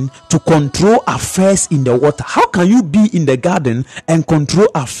garden to control affairs in the water. How can you be in the garden and control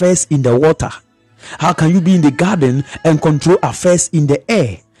affairs in the water? How can you be in the garden and control affairs in the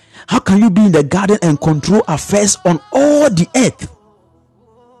air? How can you be in the garden and control affairs on all the earth?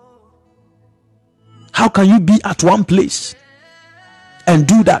 How can you be at one place and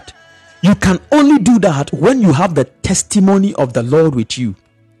do that? You can only do that when you have the testimony of the Lord with you.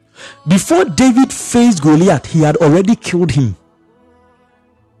 Before David faced Goliath, he had already killed him.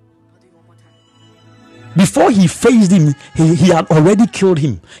 Before he faced him, he had already killed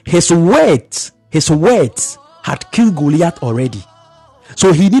him. His words had killed Goliath already.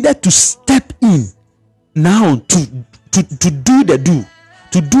 So he needed to step in now to do the do,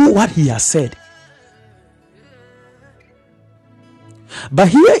 to do what he has said. But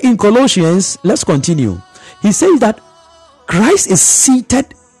here in Colossians, let's continue. He says that Christ is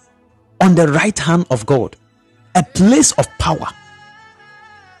seated on the right hand of God, a place of power.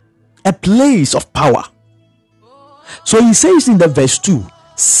 A place of power. So he says in the verse 2,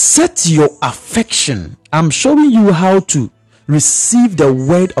 set your affection. I'm showing you how to receive the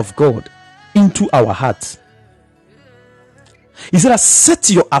word of God into our hearts. He said that set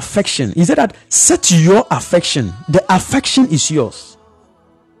your affection. He said that set your affection. The affection is yours.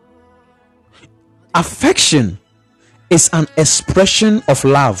 Affection is an expression of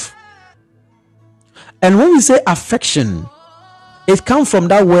love. And when we say affection, it comes from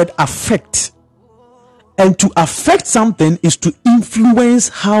that word affect. And to affect something is to influence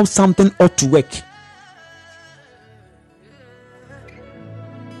how something ought to work.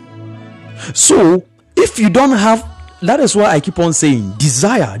 So, if you don't have, that is why I keep on saying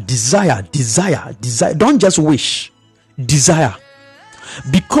desire, desire, desire, desire. Don't just wish, desire.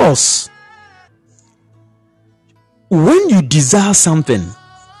 Because when you desire something,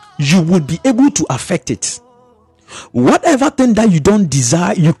 you will be able to affect it. Whatever thing that you don't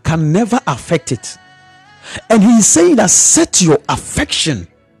desire, you can never affect it. And he is saying that set your affection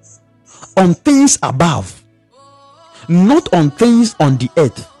on things above, not on things on the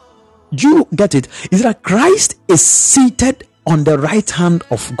earth. Do you get it? Is that Christ is seated on the right hand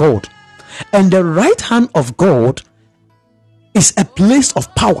of God, and the right hand of God is a place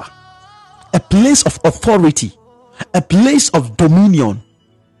of power, a place of authority, a place of dominion.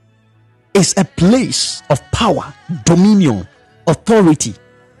 Is a place of power, dominion, authority.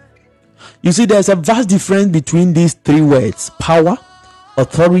 You see, there's a vast difference between these three words: power,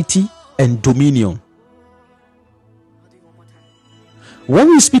 authority, and dominion. When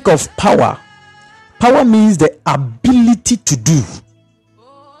we speak of power, power means the ability to do.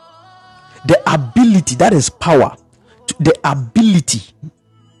 The ability, that is power. The ability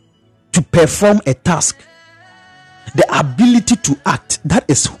to perform a task. The ability to act, that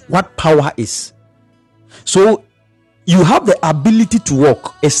is what power is. So you have the ability to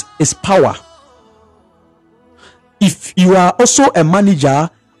work, is power. If you are also a manager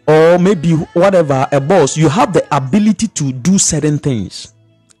or maybe whatever, a boss, you have the ability to do certain things.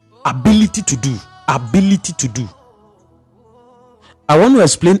 Ability to do. Ability to do. I want to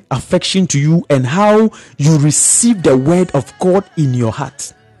explain affection to you and how you receive the word of God in your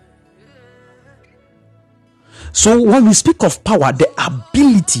heart. So when we speak of power, the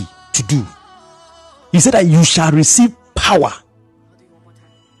ability to do, he said that you shall receive power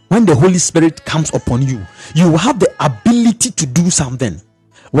when the Holy Spirit comes upon you. You have the ability to do something.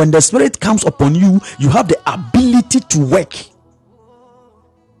 When the Spirit comes upon you, you have the ability to work.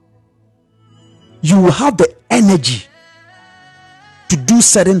 You have the energy to do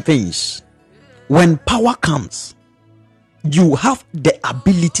certain things. When power comes, you have the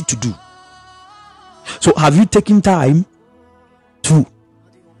ability to do. So have you taken time to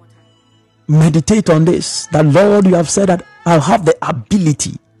meditate on this? That Lord, you have said that I'll have the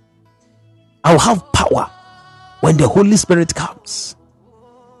ability, I'll have power when the Holy Spirit comes.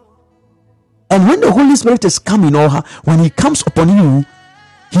 And when the Holy Spirit is coming, or when he comes upon you,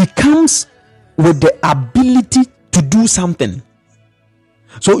 he comes with the ability to do something.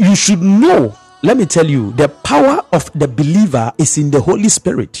 So you should know, let me tell you, the power of the believer is in the Holy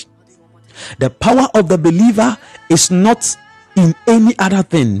Spirit. The power of the believer is not in any other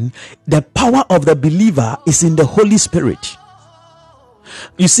thing. The power of the believer is in the Holy Spirit.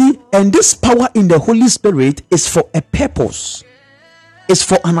 You see, and this power in the Holy Spirit is for a purpose. It's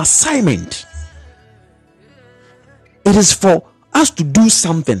for an assignment. It is for us to do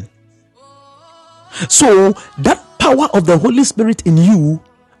something. So that power of the Holy Spirit in you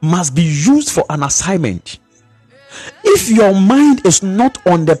must be used for an assignment. If your mind is not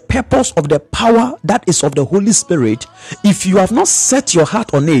on the purpose of the power that is of the Holy Spirit, if you have not set your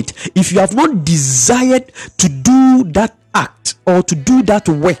heart on it, if you have not desired to do that act or to do that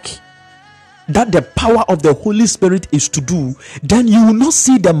work that the power of the Holy Spirit is to do, then you will not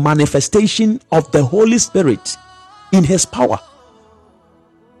see the manifestation of the Holy Spirit in his power.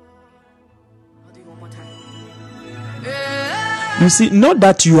 You see, not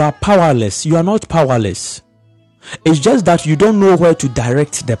that you are powerless. You are not powerless. It's just that you don't know where to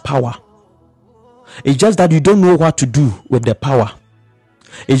direct the power. It's just that you don't know what to do with the power.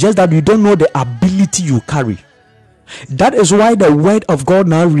 It's just that you don't know the ability you carry. That is why the word of God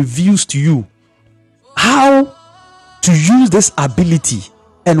now reveals to you how to use this ability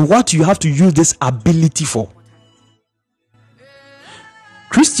and what you have to use this ability for.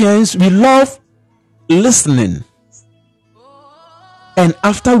 Christians, we love listening And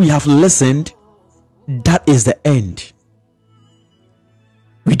after we have listened, that is the end.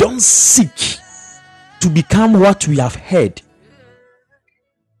 We don't seek to become what we have heard.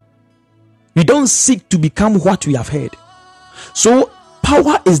 We don't seek to become what we have heard. So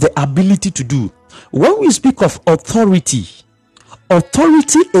power is the ability to do. When we speak of authority,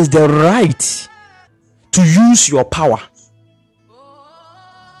 authority is the right to use your power.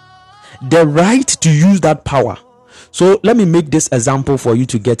 The right to use that power. So let me make this example for you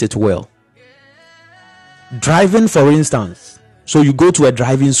to get it well. Driving, for instance. So you go to a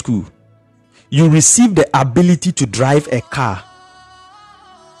driving school. You receive the ability to drive a car.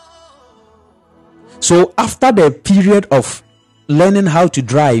 So after the period of learning how to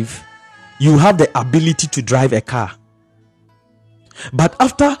drive, you have the ability to drive a car. But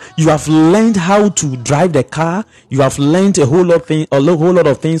after you have learned how to drive the car, you have learned a whole lot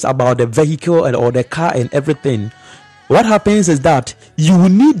of things about the vehicle or the car and everything. What happens is that you will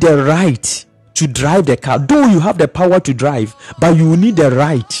need the right to drive the car. Though you have the power to drive, but you will need the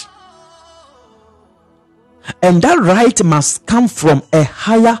right. And that right must come from a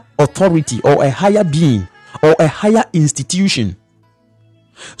higher authority or a higher being or a higher institution.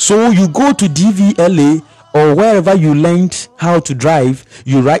 So you go to DVLA or wherever you learned how to drive,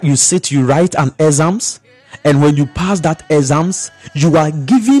 you write an exams, and when you pass that exams, you are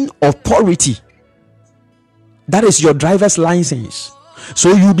given authority. That is your driver's license.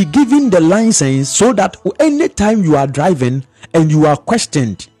 So you'll be given the license so that anytime you are driving and you are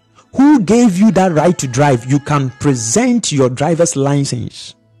questioned, who gave you that right to drive, you can present your driver's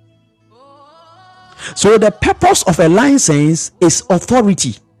license. So the purpose of a license is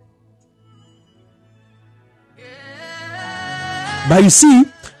authority. But you see,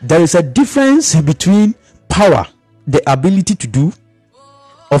 there is a difference between power, the ability to do,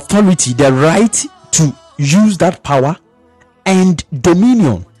 authority, the right to use that power, and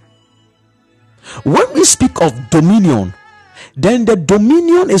dominion. When we speak of dominion, then the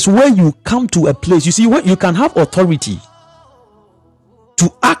dominion is where you come to a place. You see, when you can have authority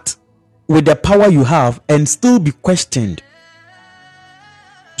to act with the power you have and still be questioned.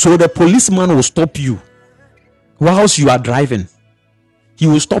 So the policeman will stop you whilst you are driving. He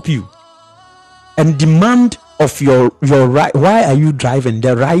will stop you and demand of your right. Why are you driving?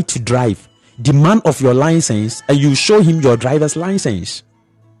 The right to drive. Demand of your license, and you show him your driver's license.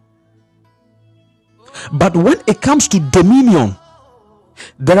 But when it comes to dominion,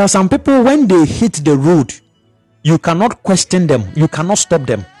 there are some people, when they hit the road, you cannot question them, you cannot stop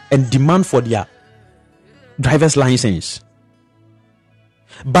them and demand for their driver's license.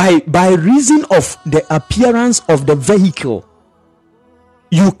 By reason of the appearance of the vehicle,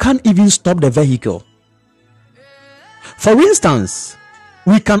 you can't even stop the vehicle. For instance,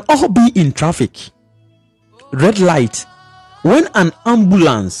 we can all be in traffic, red light. When an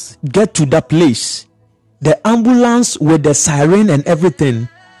ambulance get to that place, the ambulance with the siren and everything,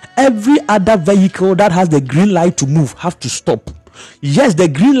 every other vehicle that has the green light to move have to stop. Yes, the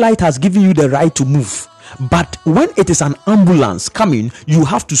green light has given you the right to move, but when it is an ambulance coming, you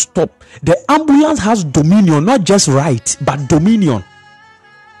have to stop. The ambulance has dominion, not just right, but dominion.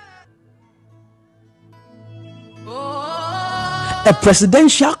 A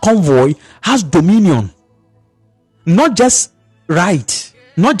presidential convoy has dominion, not just right,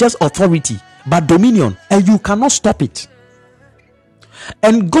 not just authority, but dominion, and you cannot stop it.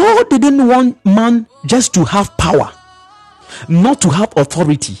 And God didn't want man just to have power, not to have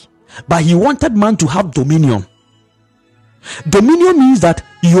authority, but he wanted man to have dominion. Dominion means that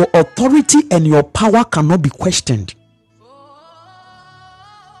your authority and your power cannot be questioned.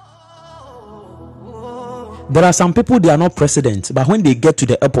 There are some people, they are not president, but when they get to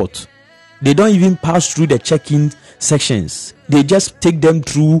the airport, they don't even pass through the check-in sections. They just take them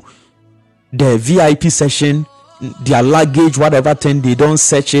through the VIP section, their luggage, whatever thing, they don't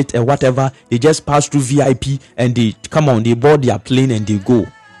search it and whatever. They just pass through VIP and they board their plane and they go.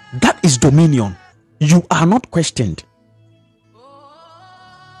 That is dominion. You are not questioned.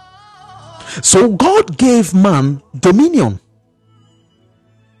 So God gave man dominion.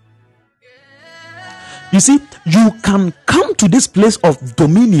 You see, you can come to this place of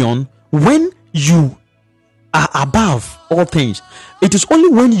dominion when you are above all things. It is only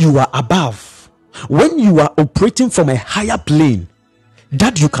when you are above, when you are operating from a higher plane,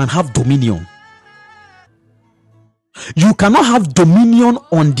 that you can have dominion. You cannot have dominion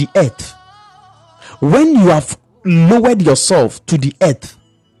on the earth. When you have lowered yourself to the earth,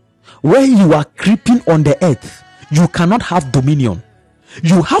 where you are creeping on the earth, you cannot have dominion.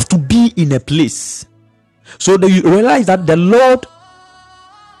 You have to be in a place. So that you realize that the Lord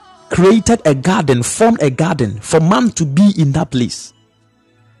created a garden, formed a garden for man to be in that place.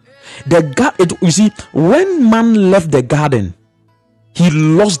 You see, when man left the garden, he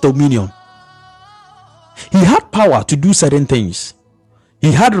lost dominion. He had power to do certain things.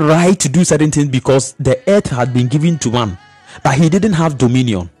 He had right to do certain things because the earth had been given to man, but he didn't have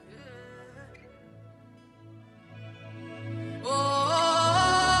dominion.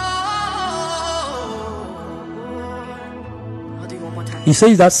 He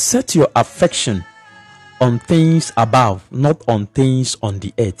says that set your affection on things above, not on things on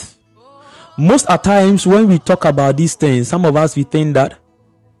the earth. Most at times when we talk about these things, some of us, we think that,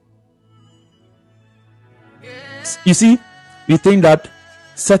 you see, we think that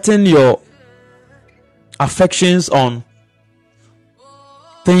setting your affections on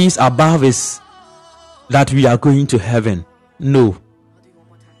things above is that we are going to heaven. No.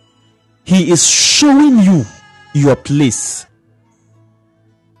 He is showing you your place.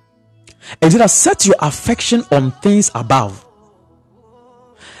 And it has set your affection on things above.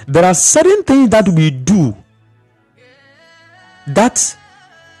 There are certain things that we do that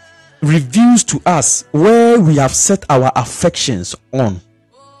reveals to us where we have set our affections on.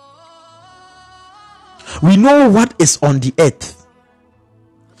 We know what is on the earth.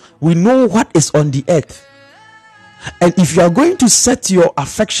 We know what is on the earth. And if you are going to set your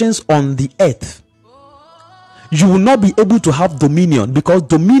affections on the earth, you will not be able to have dominion, because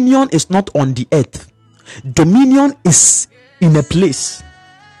dominion is not on the earth. Dominion is in a place.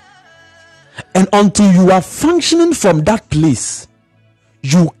 And until you are functioning from that place,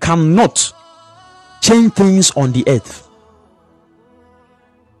 you cannot change things on the earth.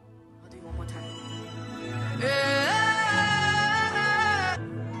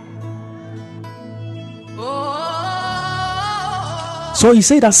 So he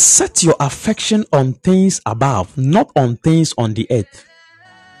said that set your affection on things above, not on things on the earth.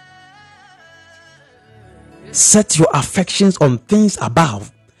 Set your affections on things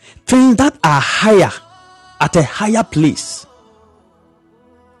above, things that are higher, at a higher place.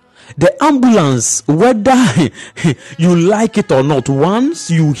 The ambulance, whether you like it or not,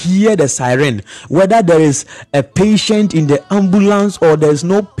 once you hear the siren, whether there is a patient in the ambulance or there is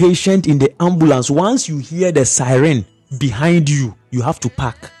no patient in the ambulance, once you hear the siren behind you, you have to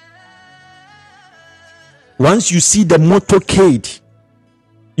park. Once you see the motorcade,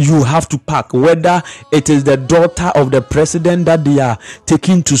 you have to park. Whether it is the daughter of the president that they are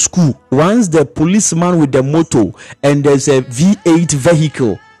taking to school, once the policeman with the motor and there's a V8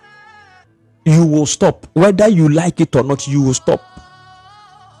 vehicle, you will stop. Whether you like it or not, you will stop.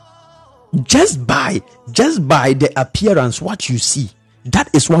 Just by the appearance, what you see,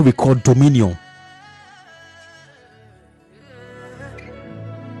 that is what we call dominion.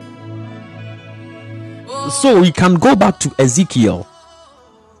 So we can go back to Ezekiel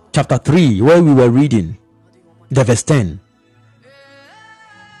chapter 3, where we were reading the verse 10.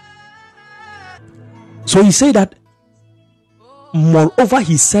 So he said that, moreover,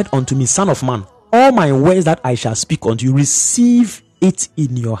 he said unto me, Son of man, all my words that I shall speak unto you, receive it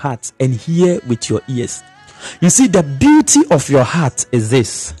in your heart and hear with your ears. You see, the beauty of your heart is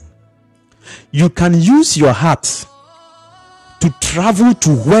this: you can use your heart to travel to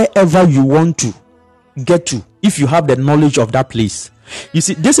wherever you want to get to, if you have the knowledge of that place. You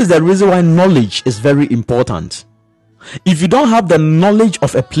see, this is the reason why knowledge is very important. If you don't have the knowledge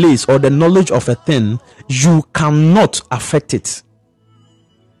of a place or the knowledge of a thing, you cannot affect it.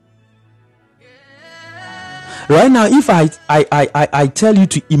 Right now, if I tell you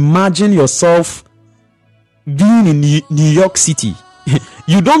to imagine yourself being in New York City,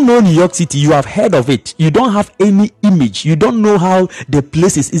 you don't know New York City, you have heard of it, you don't have any image, you don't know how the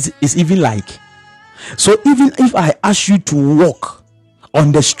place is even like. So even if I ask you to walk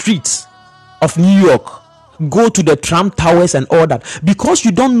on the streets of New York, go to the Trump Towers and all that, because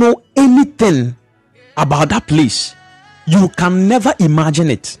you don't know anything about that place, you can never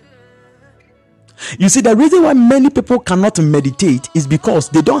imagine it. You see, the reason why many people cannot meditate is because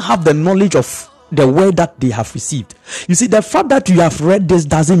they don't have the knowledge of the word that they have received. You see, the fact that you have read this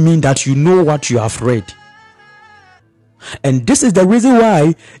doesn't mean that you know what you have read. And this is the reason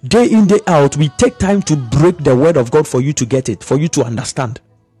why day in, day out, we take time to break the word of God for you to get it, for you to understand.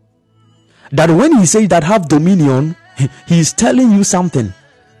 That when he says that have dominion, he is telling you something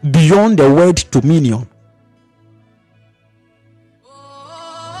beyond the word dominion.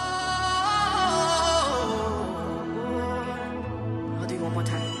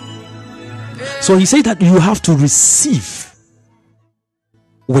 So he said that you have to receive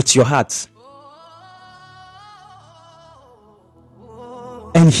with your heart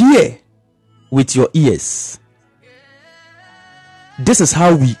and hear with your ears. This is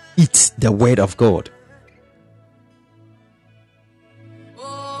how we eat the word of God.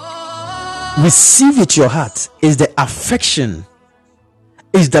 receive with your heart is the affection,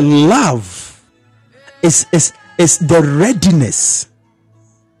 is the love, is the readiness.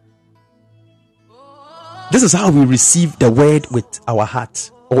 This is how we receive the word with our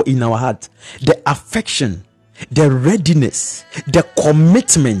heart, or in our heart. The affection, the readiness, the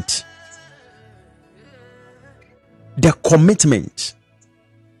commitment. The commitment.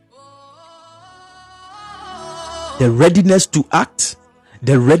 The readiness to act,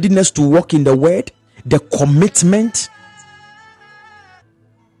 the readiness to walk in the word, the commitment.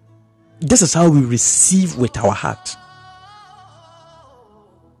 This is how we receive with our heart.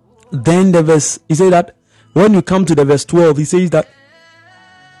 Then the verse, he said that when you come to the verse 12, he says that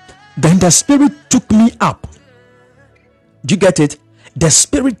then the Spirit took me up. Do you get it? The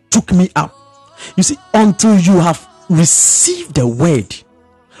Spirit took me up. You see, until you have received the word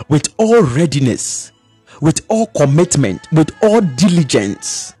with all readiness, with all commitment, with all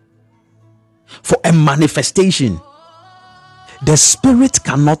diligence for a manifestation, the Spirit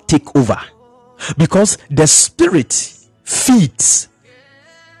cannot take over, because the Spirit feeds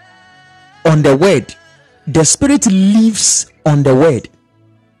on the word. The Spirit lives on the word.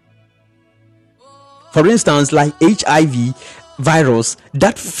 For instance, like HIV virus,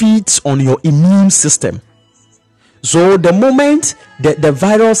 that feeds on your immune system. So the moment the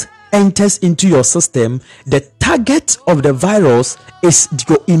virus enters into your system, the target of the virus is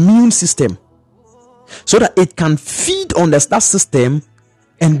your immune system, so that it can feed on that system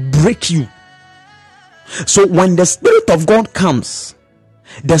and break you. So when the Spirit of God comes,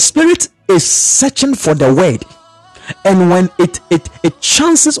 the Spirit is searching for the word, and when it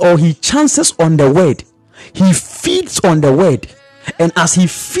chances, or he chances on the word, he feeds on the word, and as he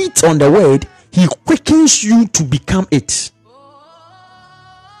feeds on the word, he quickens you to become it.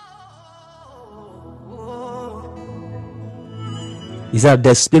 He said,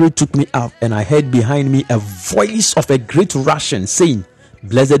 the Spirit took me up, and I heard behind me a voice of a great rushing, saying,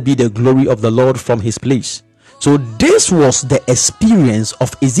 blessed be the glory of the Lord from his place. So this was the experience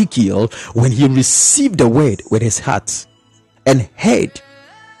of Ezekiel when he received the word with his heart and heard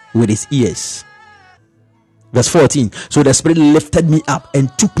with his ears. Verse 14. So the Spirit lifted me up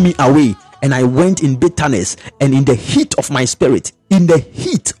and took me away, and I went in bitterness and in the heat of my spirit, in the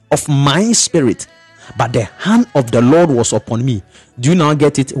heat of my spirit. But the hand of the Lord was upon me. Do you now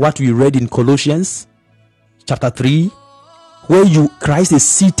get it? What we read in Colossians chapter 3, where Christ is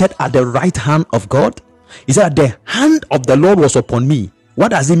seated at the right hand of God. He said, the hand of the Lord was upon me. What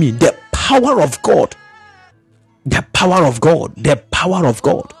does it mean? The power of God. The power of God. The power of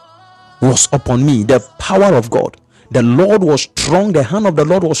God was upon me. The power of God. The Lord was strong. The hand of the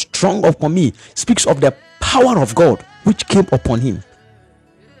Lord was strong upon me. Speaks of the power of God which came upon him.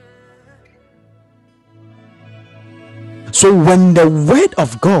 So when the word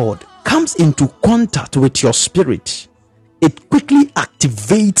of God comes into contact with your spirit, it quickly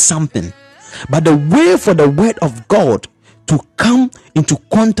activates something. But the way for the word of God to come into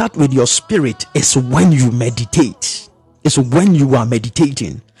contact with your spirit is when you meditate. It's when you are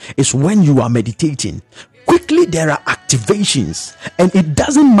meditating. It's when you are meditating. Quickly there are activations, and it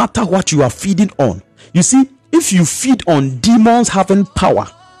doesn't matter what you are feeding on. You see, if you feed on demons having power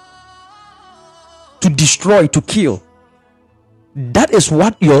to destroy, to kill, that is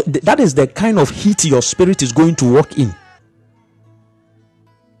the kind of heat your spirit is going to walk in.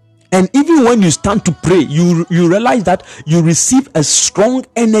 And even when you stand to pray, you realize that you receive a strong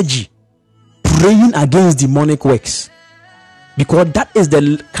energy praying against demonic works, because that is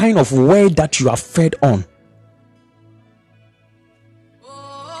the kind of word that you are fed on.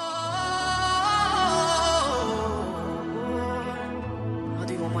 I'll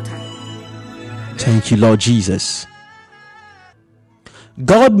do it one more time. Thank you, Lord Jesus.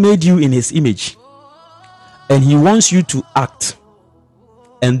 God made you in his image, and he wants you to act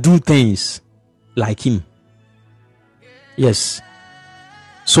and do things like him. Yes.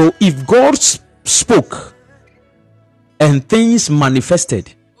 So if God spoke and things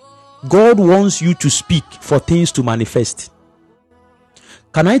manifested, God wants you to speak for things to manifest.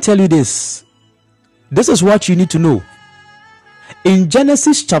 Can I tell you this? This is what you need to know. In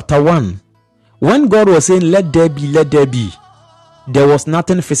Genesis chapter 1, when God was saying, let there be, there was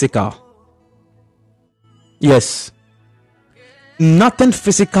nothing physical. Yes. Nothing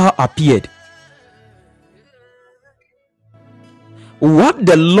physical appeared. What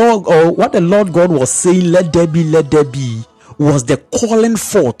the Lord God was saying, let there be, was the calling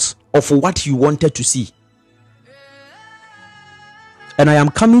forth of what he wanted to see. And I am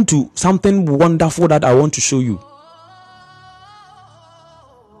coming to something wonderful that I want to show you.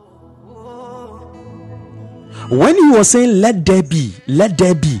 When he was saying, let there be,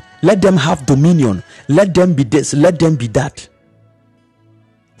 let them have dominion, let them be this, let them be that.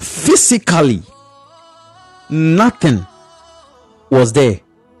 Physically, nothing was there.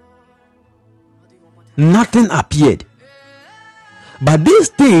 Nothing appeared. But these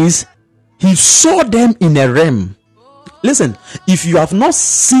things, he saw them in a realm. Listen, if you have not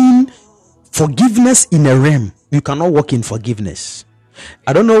seen forgiveness in a realm, you cannot walk in forgiveness.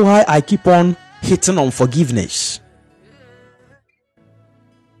 I don't know why I keep on hitting on forgiveness.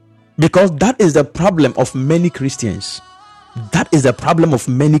 Because that is the problem of many Christians. That is the problem of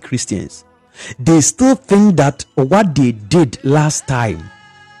many Christians. They still think that what they did last time,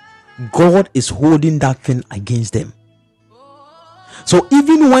 God is holding that thing against them. So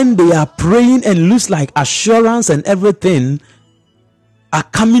even when they are praying and looks like assurance and everything are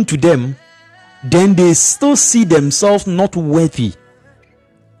coming to them, then they still see themselves not worthy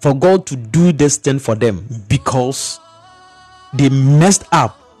for God to do this thing for them because they messed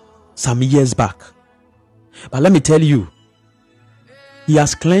up some years back. But let me tell you, He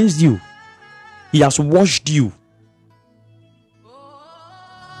has cleansed you. He has washed you.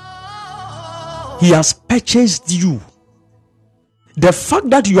 He has purchased you. The fact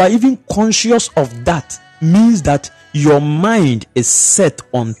that you are even conscious of that means that your mind is set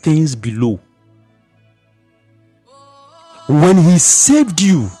on things below. When He saved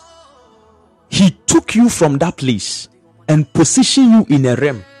you, He took you from that place and positioned you in a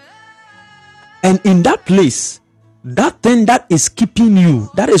realm. And in that place, that thing that is keeping you,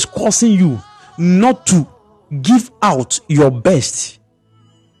 that is causing you not to give out your best,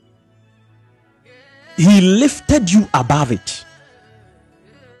 He lifted you above it.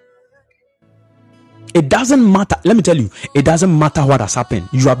 It doesn't matter. Let me tell you, it doesn't matter what has happened.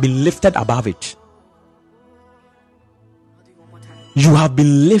 You have been lifted above it. You have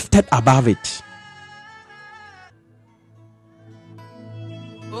been lifted above it.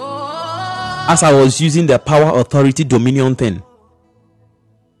 As I was using the power, authority, dominion thing,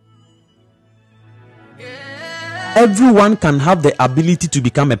 everyone can have the ability to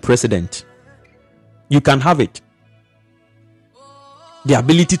become a president. You can have it. The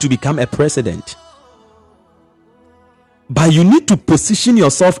ability to become a president. But you need to position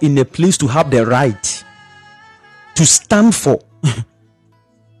yourself in a place to have the right to stand for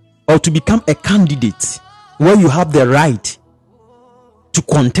or to become a candidate where you have the right to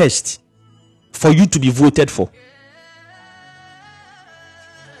contest for you to be voted for.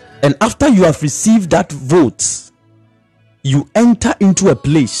 And after you have received that vote, you enter into a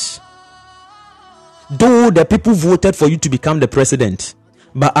place. Though the people voted for you to become the president,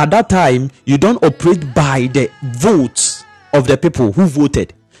 but at that time, you don't operate by the votes of the people who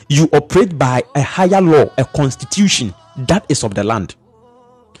voted. You operate by a higher law, a constitution that is of the land.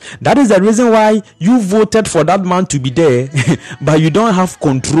 That is the reason why you voted for that man to be there, but you don't have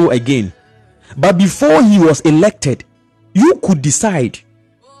control again. But before he was elected, you could decide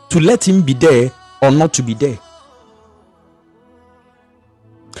to let him be there or not to be there.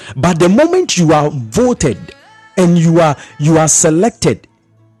 But the moment you are voted and you are selected,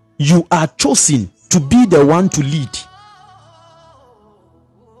 you are chosen to be the one to lead.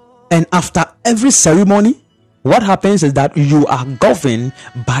 And after every ceremony, what happens is that you are governed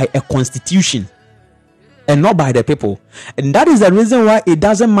by a constitution and not by the people. And that is the reason why it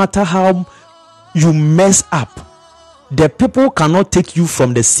doesn't matter how you mess up, the people cannot take you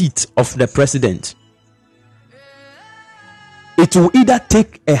from the seat of the president. It will either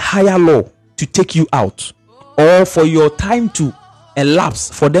take a higher law to take you out, or for your time to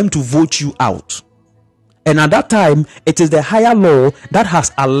elapse for them to vote you out. And at that time, it is the higher law that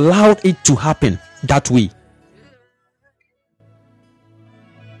has allowed it to happen that way.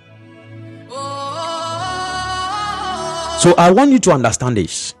 So I want you to understand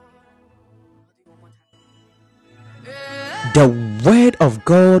this. The word of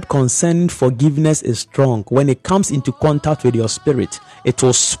God concerning forgiveness is strong. When it comes into contact with your spirit, it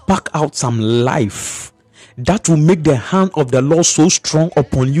will spark out some life that will make the hand of the Lord so strong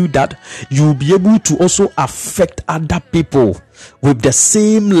upon you that you will be able to also affect other people with the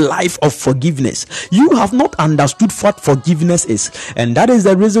same life of forgiveness. You have not understood what forgiveness is, and that is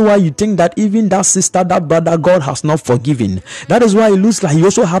the reason why you think that even that sister, that brother, God has not forgiven. That is why it looks like you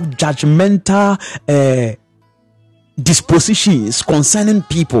also have judgmental dispositions concerning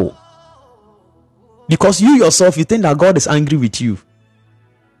people, because you yourself, you think that God is angry with you,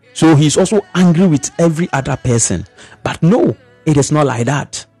 so He's also angry with every other person. But no, it is not like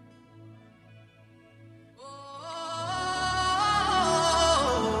that.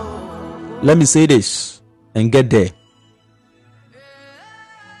 Let me say this and get there.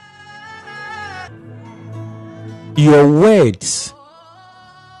 Your words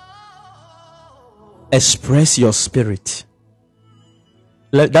express your spirit.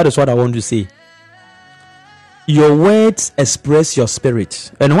 That is what I want to say. Your words express your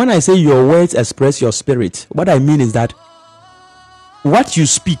spirit. And when I say your words express your spirit, what I mean is that what you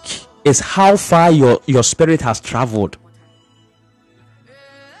speak is how far your spirit has traveled.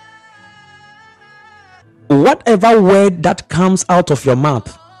 Whatever word that comes out of your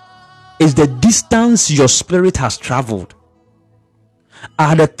mouth is the distance your spirit has traveled,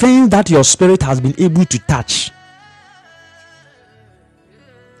 are the things that your spirit has been able to touch.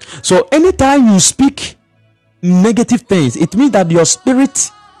 So anytime you speak negative things, it means that your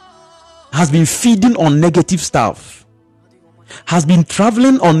spirit has been feeding on negative stuff, has been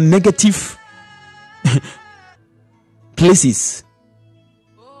traveling on negative places.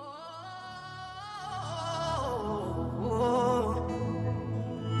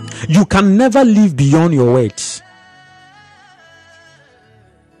 You can never live beyond your words.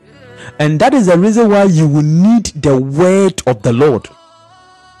 And that is the reason why you will need the word of the Lord.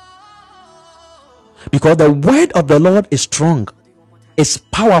 Because the word of the Lord is strong, is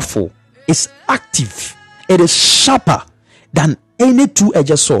powerful, is active, it is sharper than any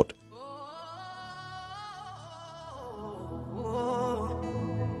two-edged sword.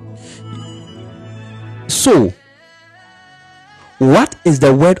 So, what is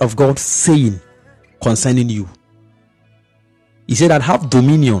the word of God saying concerning you? He said that have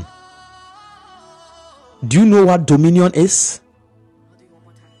dominion. Do you know what dominion is?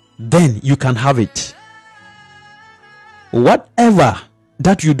 Then you can have it. Whatever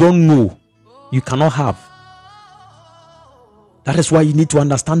that you don't know, you cannot have. That is why you need to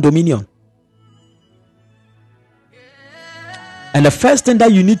understand dominion. And the first thing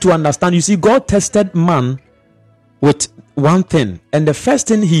that you need to understand, you see, God tested man with one thing, and the first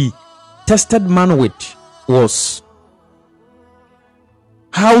thing he tested man with was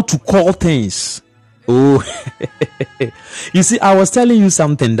how to call things. Oh, you see, I was telling you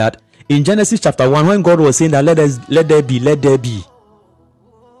something that in Genesis chapter 1, when God was saying that let there be,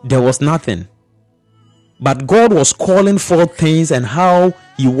 there was nothing. But God was calling for things and how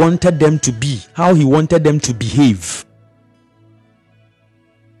he wanted them to be, how he wanted them to behave.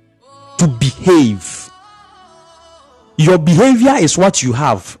 To behave. Your behavior is what you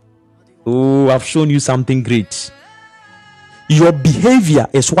have. Oh, I've shown you something great. Your behavior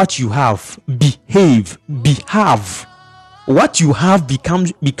is what you have. Behave. What you have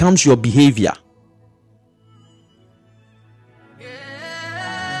becomes your behavior.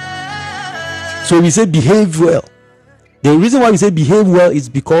 So we say behave well. The reason why we say behave well is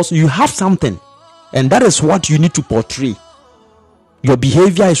because you have something, and that is what you need to portray. Your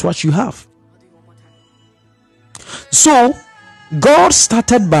behavior is what you have. So God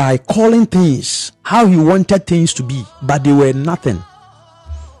started by calling things how he wanted things to be, but they were nothing.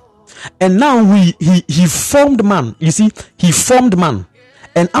 And now he formed man. You see, he formed man,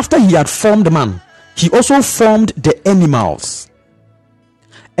 and after he had formed man, he also formed the animals.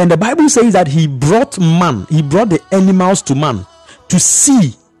 And the Bible says that he brought the animals to man to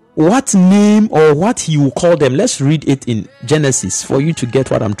see what name or what he will call them. Let's read it in Genesis for you to get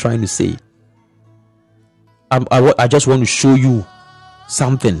what I'm trying to say. I just want to show you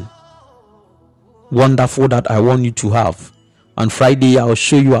something wonderful that I want you to have. On Friday, I'll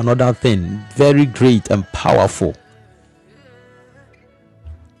show you another thing very great and powerful.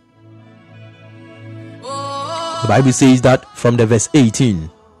 The Bible says that from the verse 18.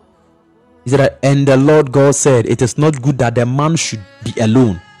 He said, and the Lord God said, it is not good that the man should be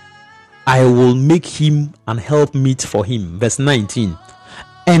alone. I will make him an helpmeet for him. Verse 19.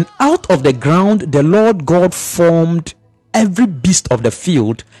 And out of the ground the Lord God formed every beast of the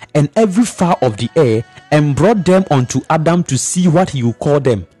field and every fowl of the air, and brought them unto Adam to see what he would call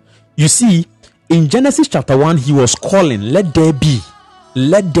them. You see, in Genesis chapter 1, he was calling, let there be,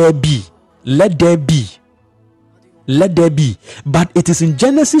 let there be, let there be, let there be. But it is in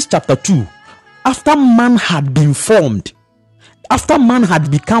Genesis chapter 2, after man had been formed, after man had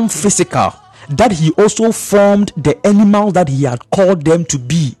become physical, that he also formed the animals that he had called them to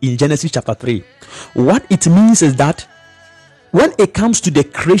be in Genesis chapter 3. What it means is that when it comes to the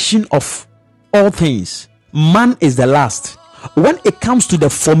creation of all things, man is the last. When it comes to the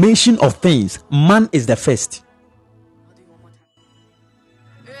formation of things, man is the first.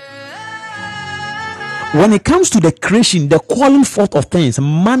 When it comes to the creation, the calling forth of things,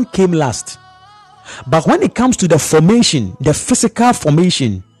 man came last. But when it comes to the formation, the physical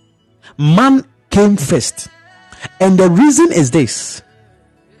formation, man came first. And the reason is this: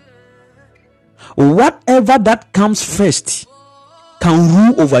 whatever that comes first can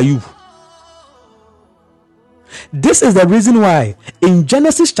rule over you. This is the reason why in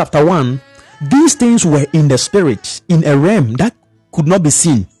Genesis chapter 1, these things were in the spirit, in a realm that could not be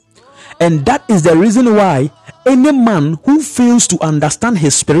seen. And that is the reason why any man who fails to understand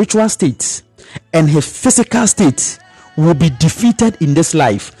his spiritual state and his physical state will be defeated in this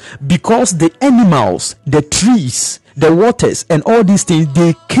life, because the animals, the trees, the waters, and all these things,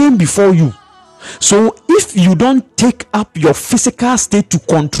 they came before you. So if you don't take up your physical state to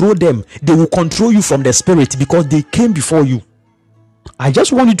control them, they will control you from the spirit, because they came before you. I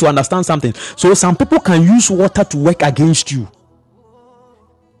just want you to understand something. So some people can use water to work against you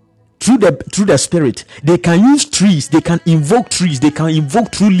through the spirit. They can use trees, they can invoke trees, they can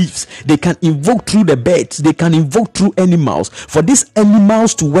invoke through leaves, they can invoke through the birds, they can invoke through animals, for these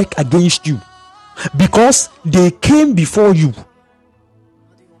animals to work against you, because they came before you.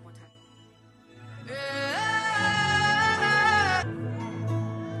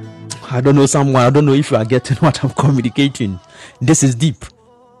 I don't know someone, I don't know if you are getting what I'm communicating. This is deep.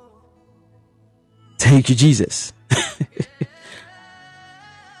 Thank you, Jesus.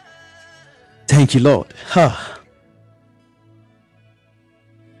 Thank you, Lord.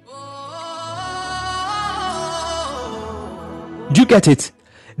 Do you get it?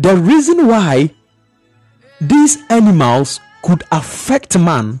 The reason why these animals could affect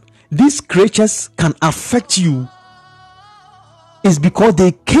man, these creatures can affect you, is because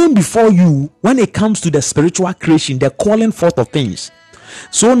they came before you when it comes to the spiritual creation, the calling forth of things.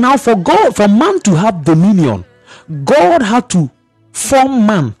 So now for man to have dominion, God had to form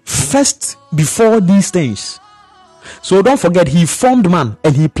man first before these things. So don't forget, he formed man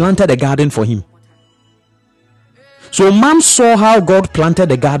and he planted a garden for him. So man saw how God planted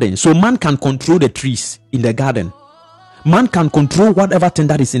the garden. So man can control the trees in the garden. Man can control whatever thing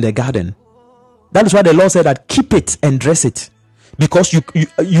that is in the garden. That is why the Lord said that keep it and dress it, because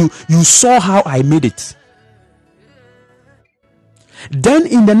you saw how I made it. Then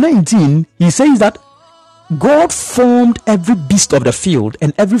in the 19, he says that God formed every beast of the field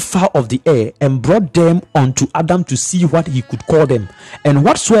and every fowl of the air and brought them unto Adam to see what he could call them. And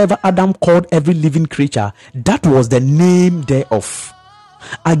whatsoever Adam called every living creature, that was the name thereof.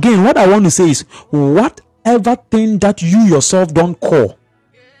 Again, what I want to say is, whatever thing that you yourself don't call,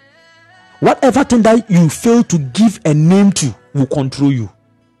 whatever thing that you fail to give a name to, will control you.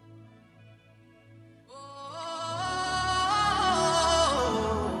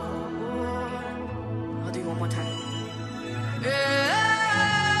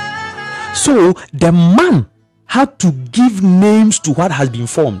 So the man had to give names to what has been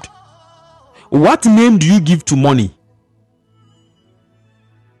formed. What name do you give to money?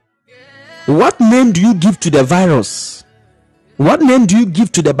 What name do you give to the virus? What name do you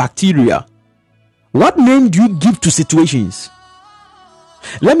give to the bacteria? What name do you give to situations?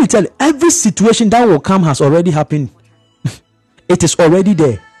 Let me tell you, every situation that will come has already happened. It is already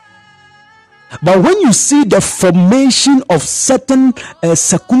there. But when you see the formation of certain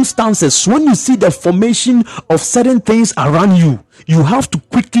circumstances, when you see the formation of certain things around you, you have to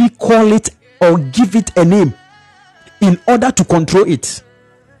quickly call it or give it a name in order to control it.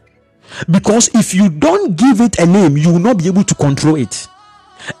 Because if you don't give it a name, you will not be able to control it.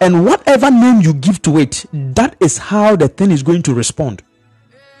 And whatever name you give to it, that is how the thing is going to respond.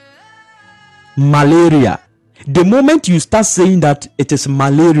 Malaria. The moment you start saying that it is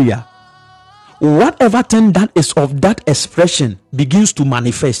malaria, whatever thing that is of that expression begins to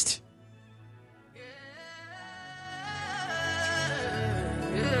manifest.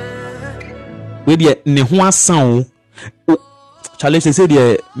 Where the nehuasa Charlie say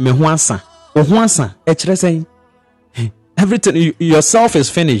the mehuasa ohuasa echre saying everything yourself is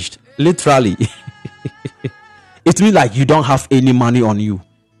finished, literally. It means like you don't have any money on you.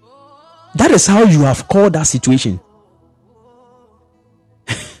 That is how you have called that situation.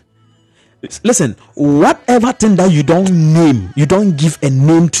 Listen, whatever thing that you don't name, you don't give a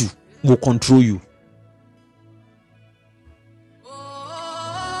name to, will control you.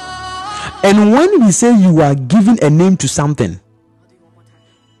 And when we say you are giving a name to something,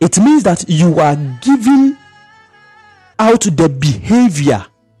 it means that you are giving out the behavior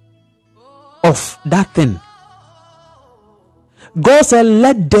of that thing. God said,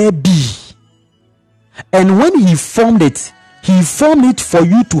 let there be. And when he formed it for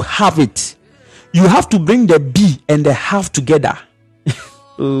you to have it. You have to bring the be and the have together.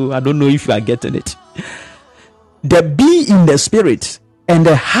 Oh, I don't know if you are getting it. The be in the spirit and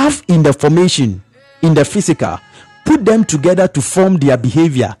the have in the formation, in the physical, put them together to form their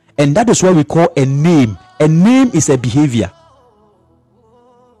behavior. And that is what we call a name. A name is a behavior.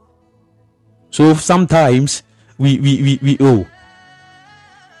 So sometimes we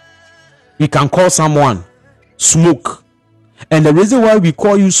can call someone smoke. And the reason why we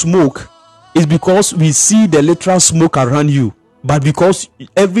call you smoke It's because we see the literal smoke around you, but because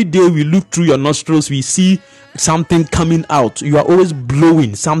every day we look through your nostrils, we see something coming out. You are always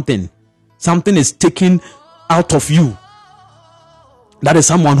blowing something. Something is taken out of you. That is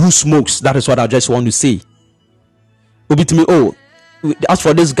someone who smokes. That is what I just want to say. As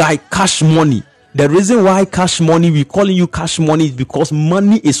for this guy, cash money. The reason why cash money, we calling you cash money, is because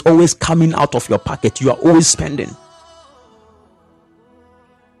money is always coming out of your pocket. You are always spending.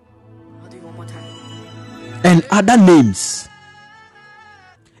 I'll do it one more time. And other names.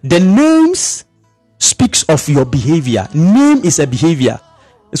 The names speaks of your behavior. Name is a behavior.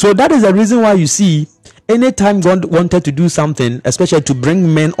 So that is the reason why you see, anytime God wanted to do something, especially to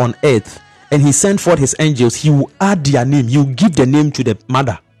bring men on earth, and he sent forth his angels, he will add their name. He will give the name to the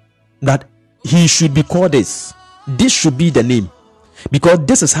mother, that he should be called this. This should be the name, because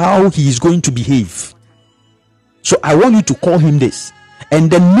this is how he is going to behave. So I want you to call him this, and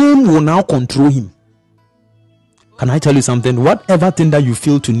the name will now control him. Can I tell you something? Whatever thing that you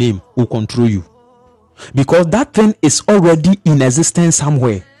fail to name will control you, because that thing is already in existence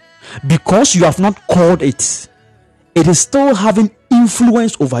somewhere. Because you have not called it, it is still having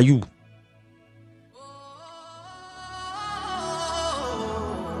influence over you.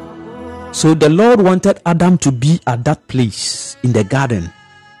 So the Lord wanted Adam to be at that place in the garden,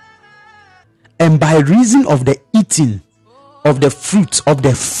 and by reason of the eating of the fruit of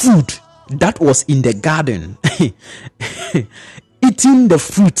the food that was in the garden, eating the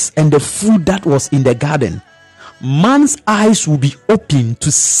fruits and the food that was in the garden, man's eyes will be open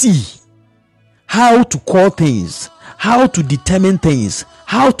to see how to call things, how to determine things,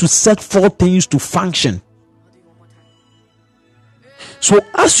 how to set forth things to function. So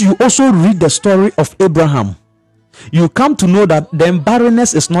as you also read the story of Abraham, you come to know that the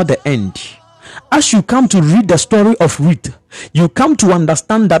barrenness is not the end. As you come to read the story of Ruth, you come to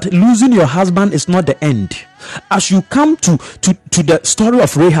understand that losing your husband is not the end. As you come to the story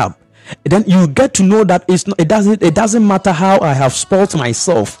of Rahab, then you get to know that it doesn't matter how I have spoiled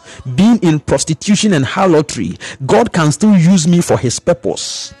myself, being in prostitution and harlotry, God can still use me for his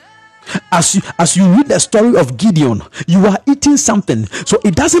purpose. As you read the story of Gideon, you are eating something. So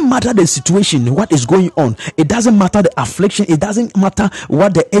it doesn't matter the situation, what is going on. It doesn't matter the affliction. It doesn't matter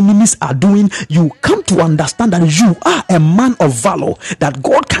what the enemies are doing. You come to understand that you are a man of valor, that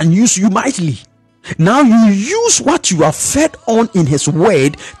God can use you mightily. Now you use what you are fed on in his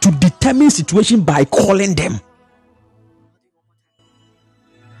word to determine situation by calling them.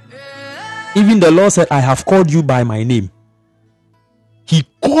 Even the Lord said, I have called you by my name. He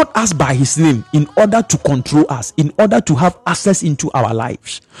called us by his name in order to control us, in order to have access into our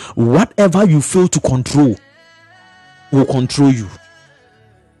lives. Whatever you fail to control will control you.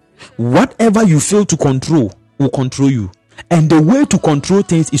 Whatever you fail to control will control you. And the way to control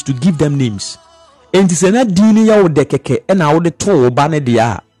things is to give them names. And it's not dunia with the keke and I would to bane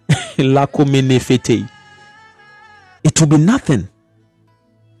dia lakomene fete. It will be nothing.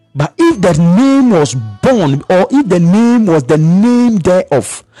 But if the name was born, or if the name was the name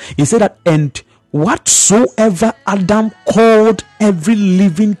thereof, he said that, and whatsoever Adam called every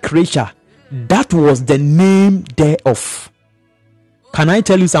living creature, that was the name thereof. Can I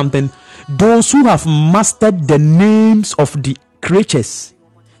tell you something? Those who have mastered the names of the creatures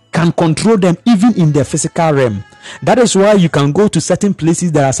can control them even in the physical realm. That is why you can go to certain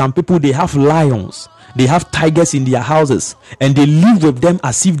places. There are some people, they have lions, they have tigers in their houses, and they live with them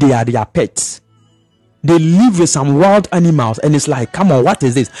as if they are their pets. They live with some wild animals, and it's like, come on, what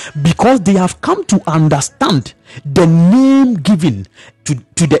is this? Because they have come to understand the name given to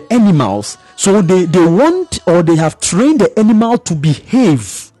the animals. So they want, or they have trained the animal to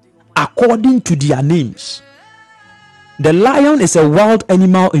behave according to their names. The lion is a wild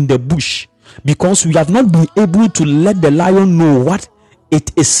animal in the bush because we have not been able to let the lion know what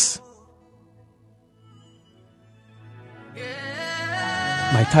it is.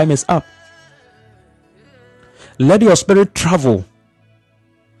 My time is up. Let your spirit travel.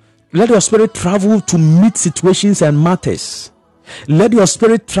 Let your spirit travel to meet situations and matters. Let your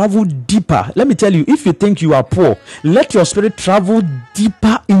spirit travel deeper. Let me tell you, if you think you are poor, let your spirit travel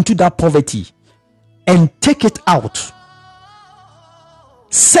deeper into that poverty and take it out.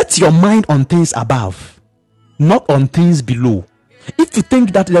 Set your mind on things above, not on things below. If you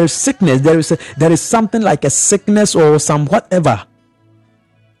think that there is sickness, there is something like a sickness or some whatever,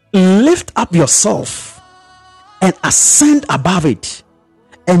 lift up yourself and ascend above it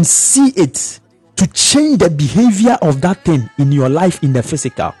and see it to change the behavior of that thing in your life in the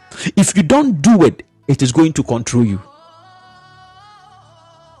physical. If you don't do it, it is going to control you.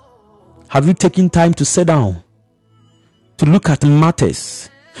 Have you taken time to sit down, to look at matters,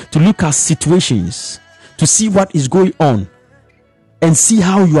 to look at situations, to see what is going on, and see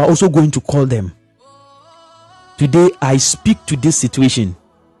how you are also going to call them. Today, I speak to this situation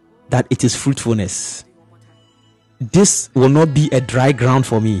that it is fruitfulness. This will not be a dry ground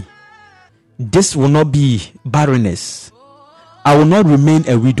for me. This will not be barrenness. I will not remain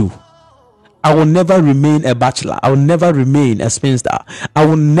a widow. I will never remain a bachelor. I will never remain a spinster. I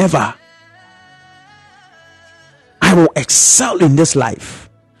will excel in this life.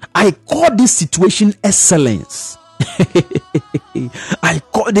 I call this situation excellence. I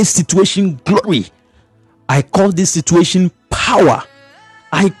call this situation glory. I call this situation power.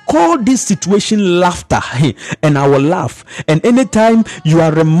 I call this situation laughter, and I will laugh. And anytime you are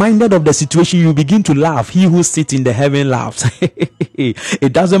reminded of the situation, you begin to laugh. He who sits in the heaven laughs.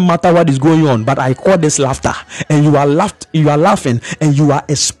 It doesn't matter what is going on, but I call this laughter. And you are laughing, and you are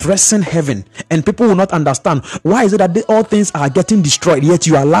expressing heaven. And people will not understand why is it that all things are getting destroyed, yet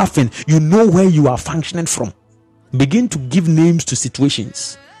you are laughing. You know where you are functioning from. Begin to give names to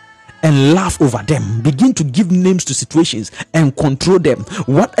situations and laugh over them. Begin to give names to situations and control them.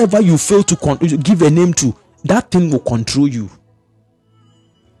 Whatever you fail to give a name to, that thing will control you.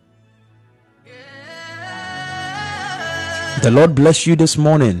 The Lord bless you this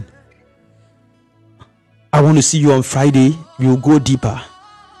morning. I want to see you on Friday. We will go deeper.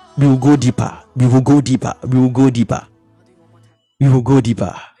 We will go deeper. We will go deeper. We will go deeper. We will go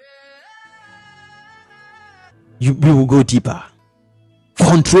deeper. We will go deeper.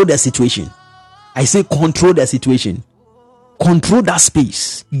 Control the situation. I say control the situation. Control that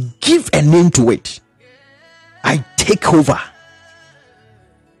space. Give a name to it. I take over.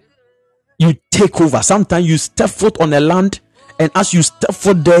 You take over. Sometimes you step foot on a land, and as you step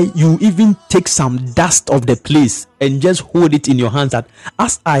foot there, you even take some dust of the place and just hold it in your hands, that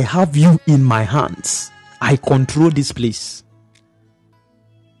as I have you in my hands, I control this place.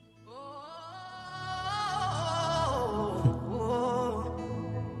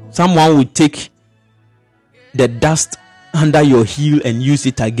 Someone will take the dust under your heel and use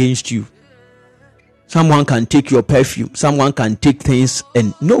it against you. Someone can take your perfume. Someone can take things,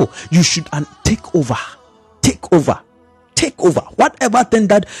 and no, you should take over. Take over. Take over. Whatever thing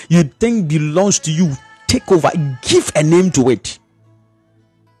that you think belongs to you, take over. Give a name to it.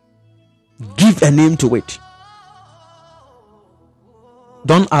 Give a name to it.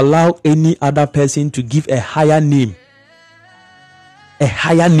 Don't allow any other person to give a higher name. A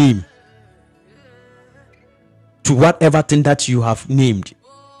higher name to whatever thing that you have named.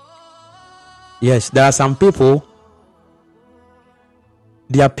 Yes, there are some people,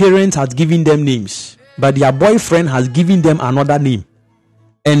 their parents has given them names, but their boyfriend has given them another name.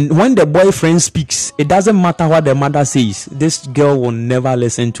 And when the boyfriend speaks, it doesn't matter what the mother says. This girl will never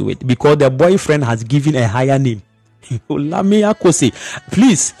listen to it because the boyfriend has given a higher name.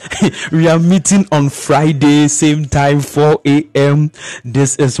 Please, we are meeting on Friday, same time, 4 a.m.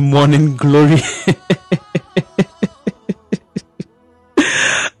 This is Morning Glory.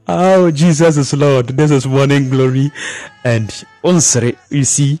 Oh, Jesus is Lord. This is Morning Glory. And you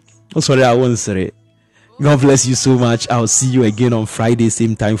see, I won't say. God bless you so much. I'll see you again on Friday,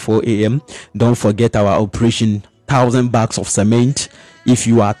 same time, 4 a.m. Don't forget our operation, 1,000 bags of cement. If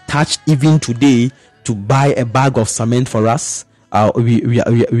you are touched even today to buy a bag of cement for us,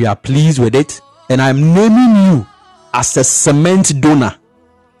 we are pleased with it, and I'm naming you as a cement donor.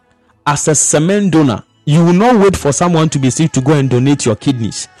 As a cement donor, you will not wait for someone to be sick to go and donate your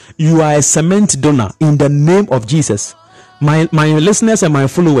kidneys. You are a cement donor in the name of Jesus. My listeners and my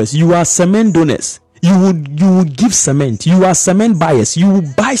followers, you are cement donors. You will give cement. You are cement buyers. You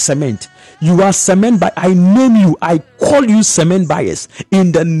will buy cement. You are cement buyers. I name you. I call you cement buyers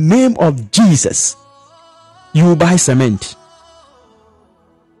in the name of Jesus. You will buy cement,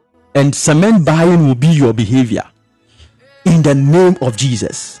 and cement buying will be your behavior in the name of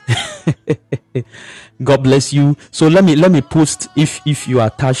Jesus. God bless you. So let me post, if you are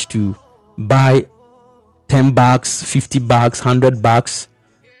attached to buy 10 bags, 50 bags, 100 bags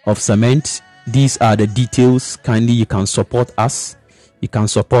of cement. These are the details. Kindly, you can support us. You can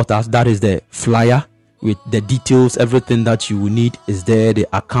support us. That is the flyer with the details. Everything that you will need is there. The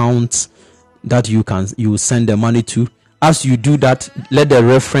accounts that you will send the money to. As you do that, let the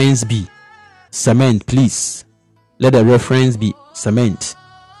reference be cement, please. Let the reference be cement.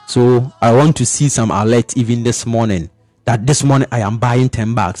 So I want to see some alert even this morning, that this morning I am buying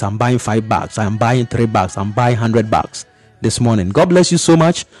 10 bags, I'm buying 5 bags, I'm buying 3 bags, I'm buying 100 bags this morning. God bless you so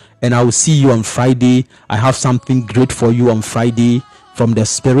much, and I will see you on Friday. I have something great for you on Friday from the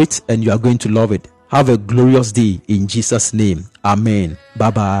Spirit, and you are going to love it. Have a glorious day in Jesus' name. Amen.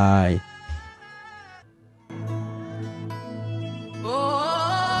 Bye-bye.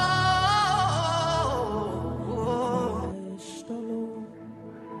 Oh.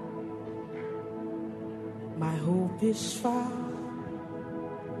 is found.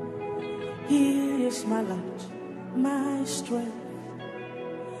 He is my light, my strength,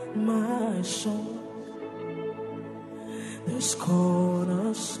 my song. This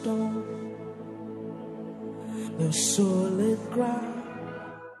cornerstone, the solid ground.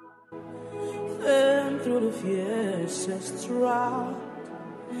 Then through the fiercest drought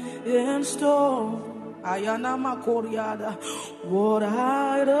and storm, Ayana Makoriada, what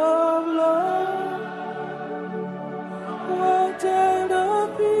height of love, what depth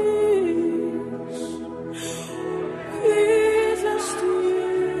of peace, peace and still,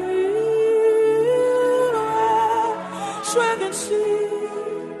 strength and cease,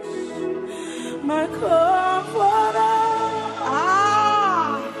 my comforter.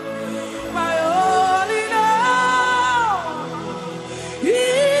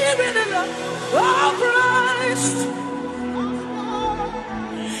 Oh Christ,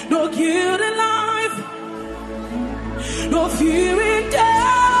 no guilt in life, no fear in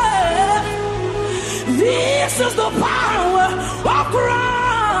death. This is the power of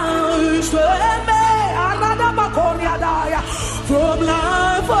Christ. From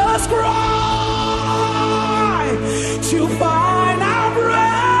life was cry to find our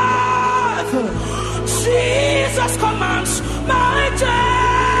breath. Jesus commands my destiny.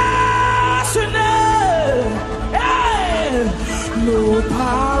 No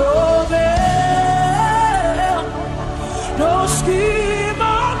power of hell, no scheme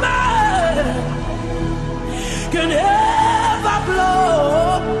of man can ever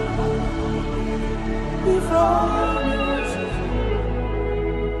blow before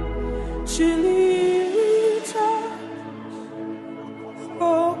chilly times,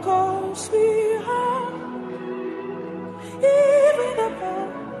 oh, cause we have even the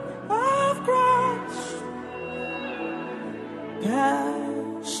power of Christ.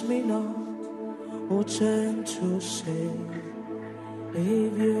 Pass me not, O gentle Savior,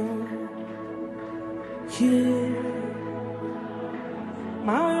 hear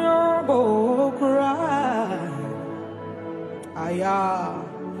my humble cry.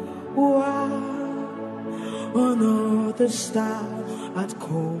 Another star at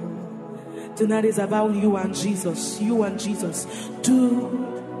call. Tonight is about you and Jesus. You and Jesus. Do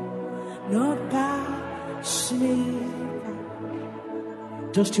not pass me.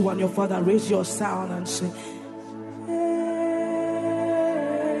 Just you and your Father, raise your sound and say,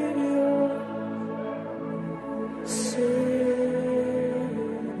 Savior,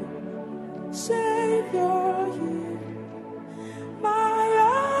 Savior, hear my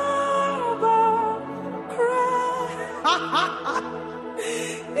humble cry.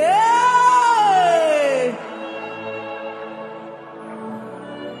 Hey!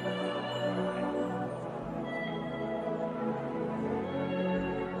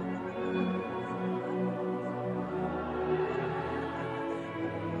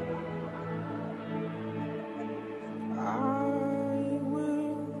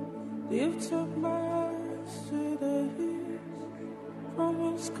 Lift up my eyes to the hills, from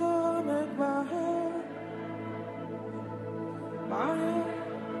whence cometh my help. My help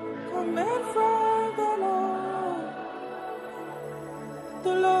cometh from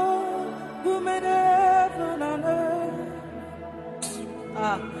the Lord who made heaven and earth.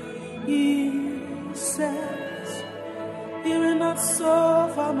 He says, He will not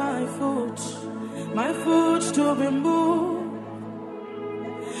suffer my foot to be moved.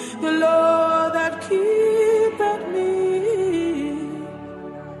 The Lord that keepeth me,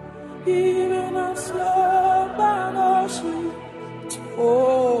 He will not slumber nor sleep.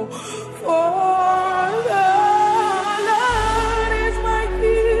 Oh, for the Lord is my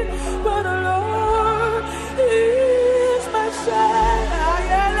keeper, the Lord is my shepherd.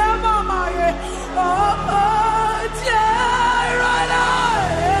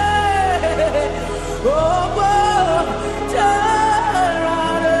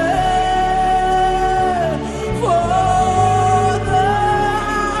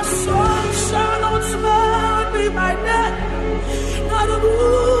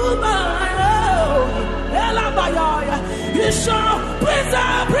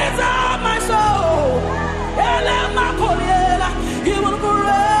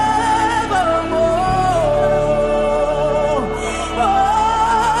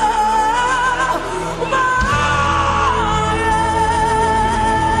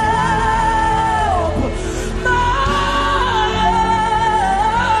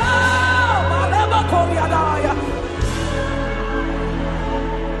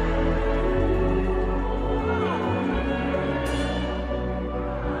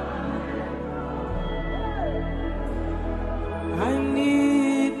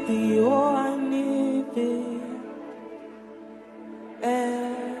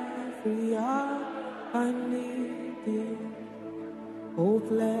 every hour I need thee. Oh,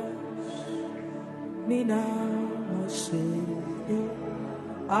 bless me now, my Savior.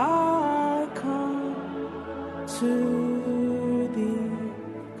 I come to thee.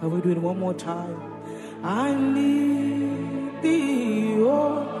 Can we do it one more time? I need thee,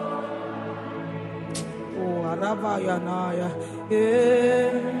 oh, Arabayanaya,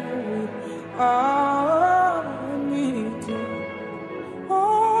 yeah, I need thee,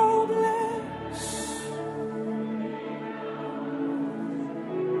 oh, bless.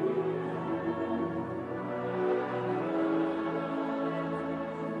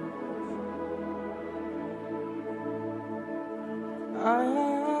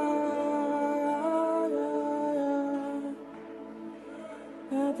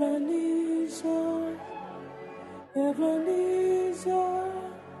 Ebenezer, Ebenezer,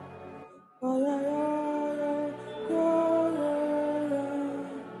 oh, yeah, yeah,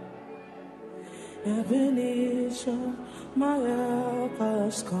 yeah. Ebenezer, my help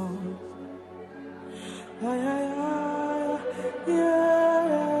has come. Yeah.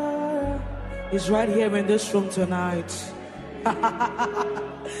 He's right here in this room tonight.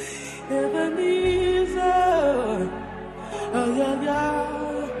 Ebenezer, oh, yeah.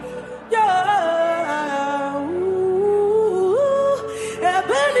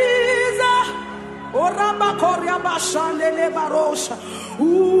 Ebenezer, oh, Rabakoria Bashandele Barosha.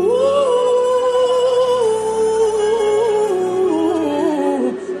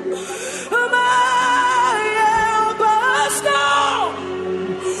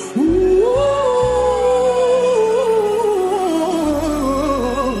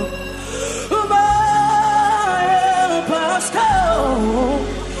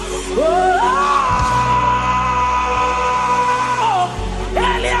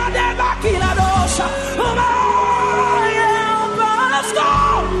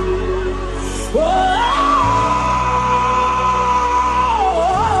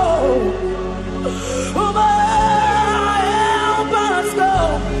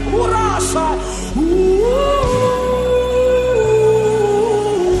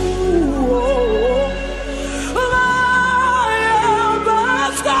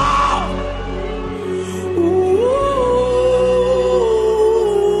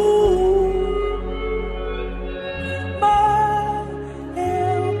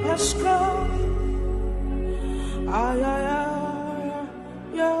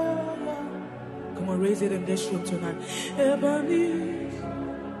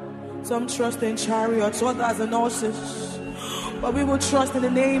 Some trust in chariots, others in horses, but we will trust in the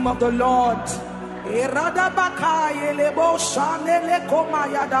name of the Lord.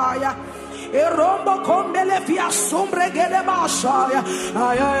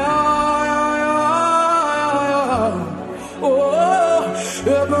 Oh,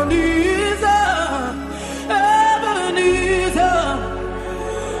 Ebenezer, Ebenezer,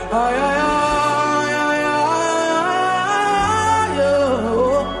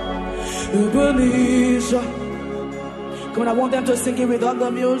 Ebenezer. Come on, I want them to sing it with all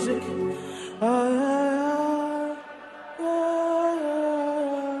the music.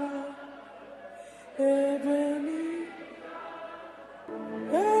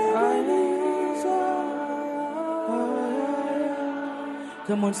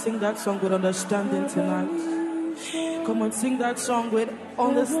 Come on, sing that song with understanding tonight. Come on, sing that song with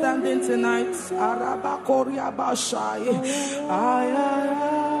understanding tonight. Arabakoria Bashai.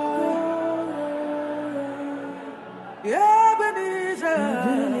 Ebenezer,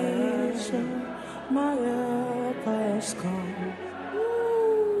 my help has come.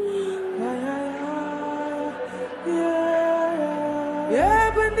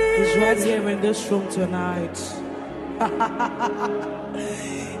 He's right here in this room tonight.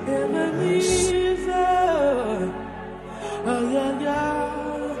 Ebenezer,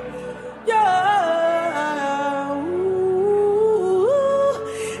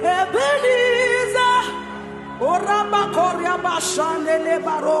 Ebenezer, Oramba Koria Bashandele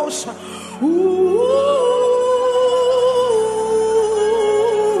Barosha.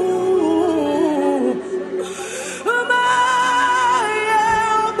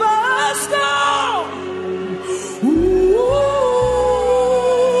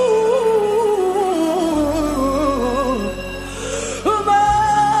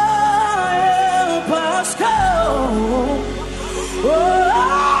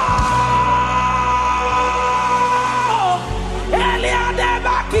 Elia de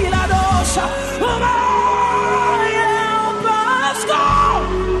Bakila Dosha.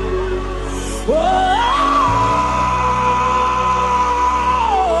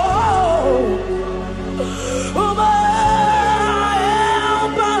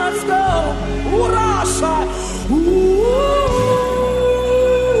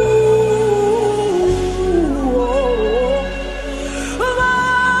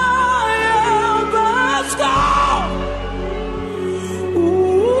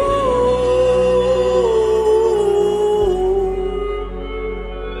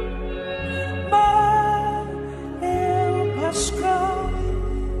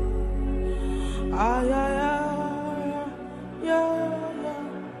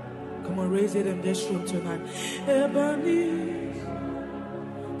 raise it in this room tonight. Ebenezer.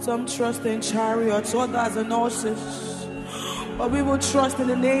 Some trust in chariots, others in horses, but we will trust in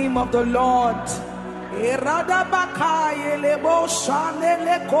the name of the Lord.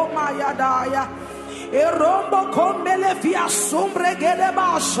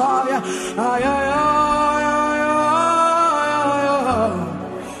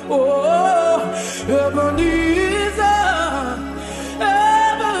 Oh, Ebenezer,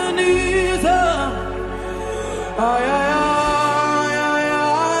 Ebenezer,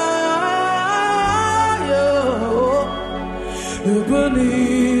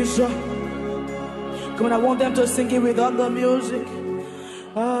 Ebenezer. Come on, I want them to sing it with all the music.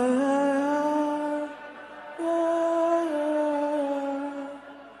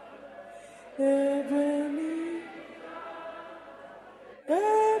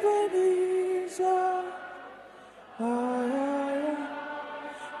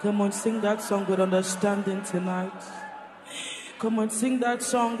 Come on, sing that song with understanding tonight. Come on, sing that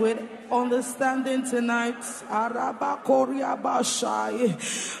song with understanding tonight. Arabakoria Bashai.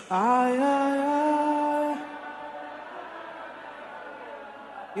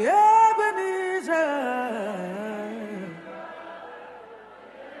 Ebenezer.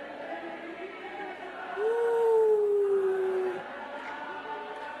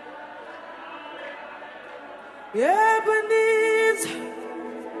 Ebenezer.